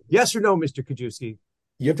no? Emotions. Yes or no, Mr. Kajewski?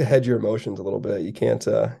 You have to hedge your emotions a little bit. You can't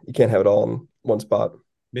have it all in one spot.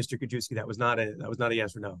 Mr. Kajewski, that was not a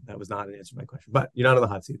yes or no. That was not an answer to my question. But you're not on the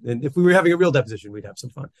hot seat. And if we were having a real deposition, we'd have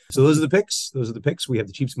some fun. So those are the picks. We have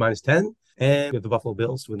the Chiefs -10, and we have the Buffalo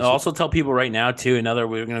Bills to win. I'll also tell people right now too.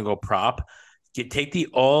 We're going to go prop. Take the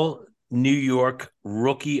all New York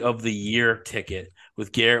Rookie of the Year ticket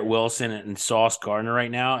with Garrett Wilson and Sauce Gardner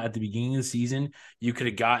right now. At the beginning of the season, you could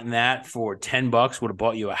have gotten that for $10, would have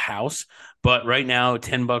bought you a house. But right now,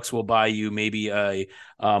 $10 will buy you maybe a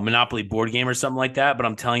Monopoly board game or something like that. But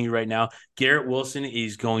I'm telling you right now, Garrett Wilson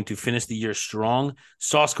is going to finish the year strong.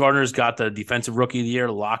 Sauce Gardner's got the defensive rookie of the year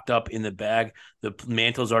locked up in the bag. The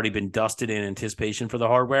mantle's already been dusted in anticipation for the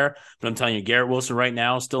hardware. But I'm telling you, Garrett Wilson right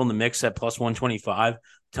now still in the mix at plus 125. I'm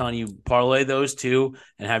telling you, parlay those two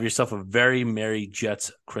and have yourself a very merry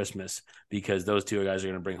Jets Christmas, because those two guys are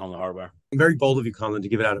going to bring home the hardware. Very bold of you, Colin, to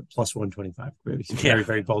give it out at plus 125. Very,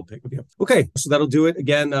 very bold pick of you. Okay, so that'll do it.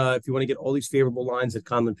 Again, if you want to get all these favorable lines that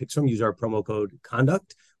Conlon picks from, use our promo code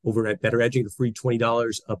CONDUCT over at Better Edging, a free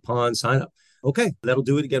 $20 upon sign up. Okay, that'll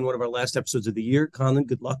do it. Again, one of our last episodes of the year. Conlon,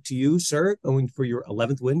 good luck to you, sir, going for your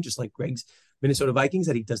 11th win, just like Greg's Minnesota Vikings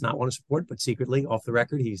that he does not want to support, but secretly, off the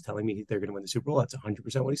record, he's telling me they're going to win the Super Bowl. That's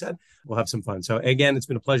 100% what he said. We'll have some fun. So again, it's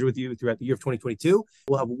been a pleasure with you throughout the year of 2022.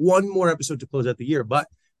 We'll have one more episode to close out the year, but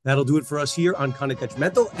that'll do it for us here on Conduct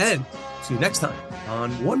Detrimental, and see you next time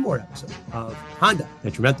on one more episode of Conduct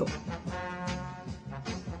Detrimental.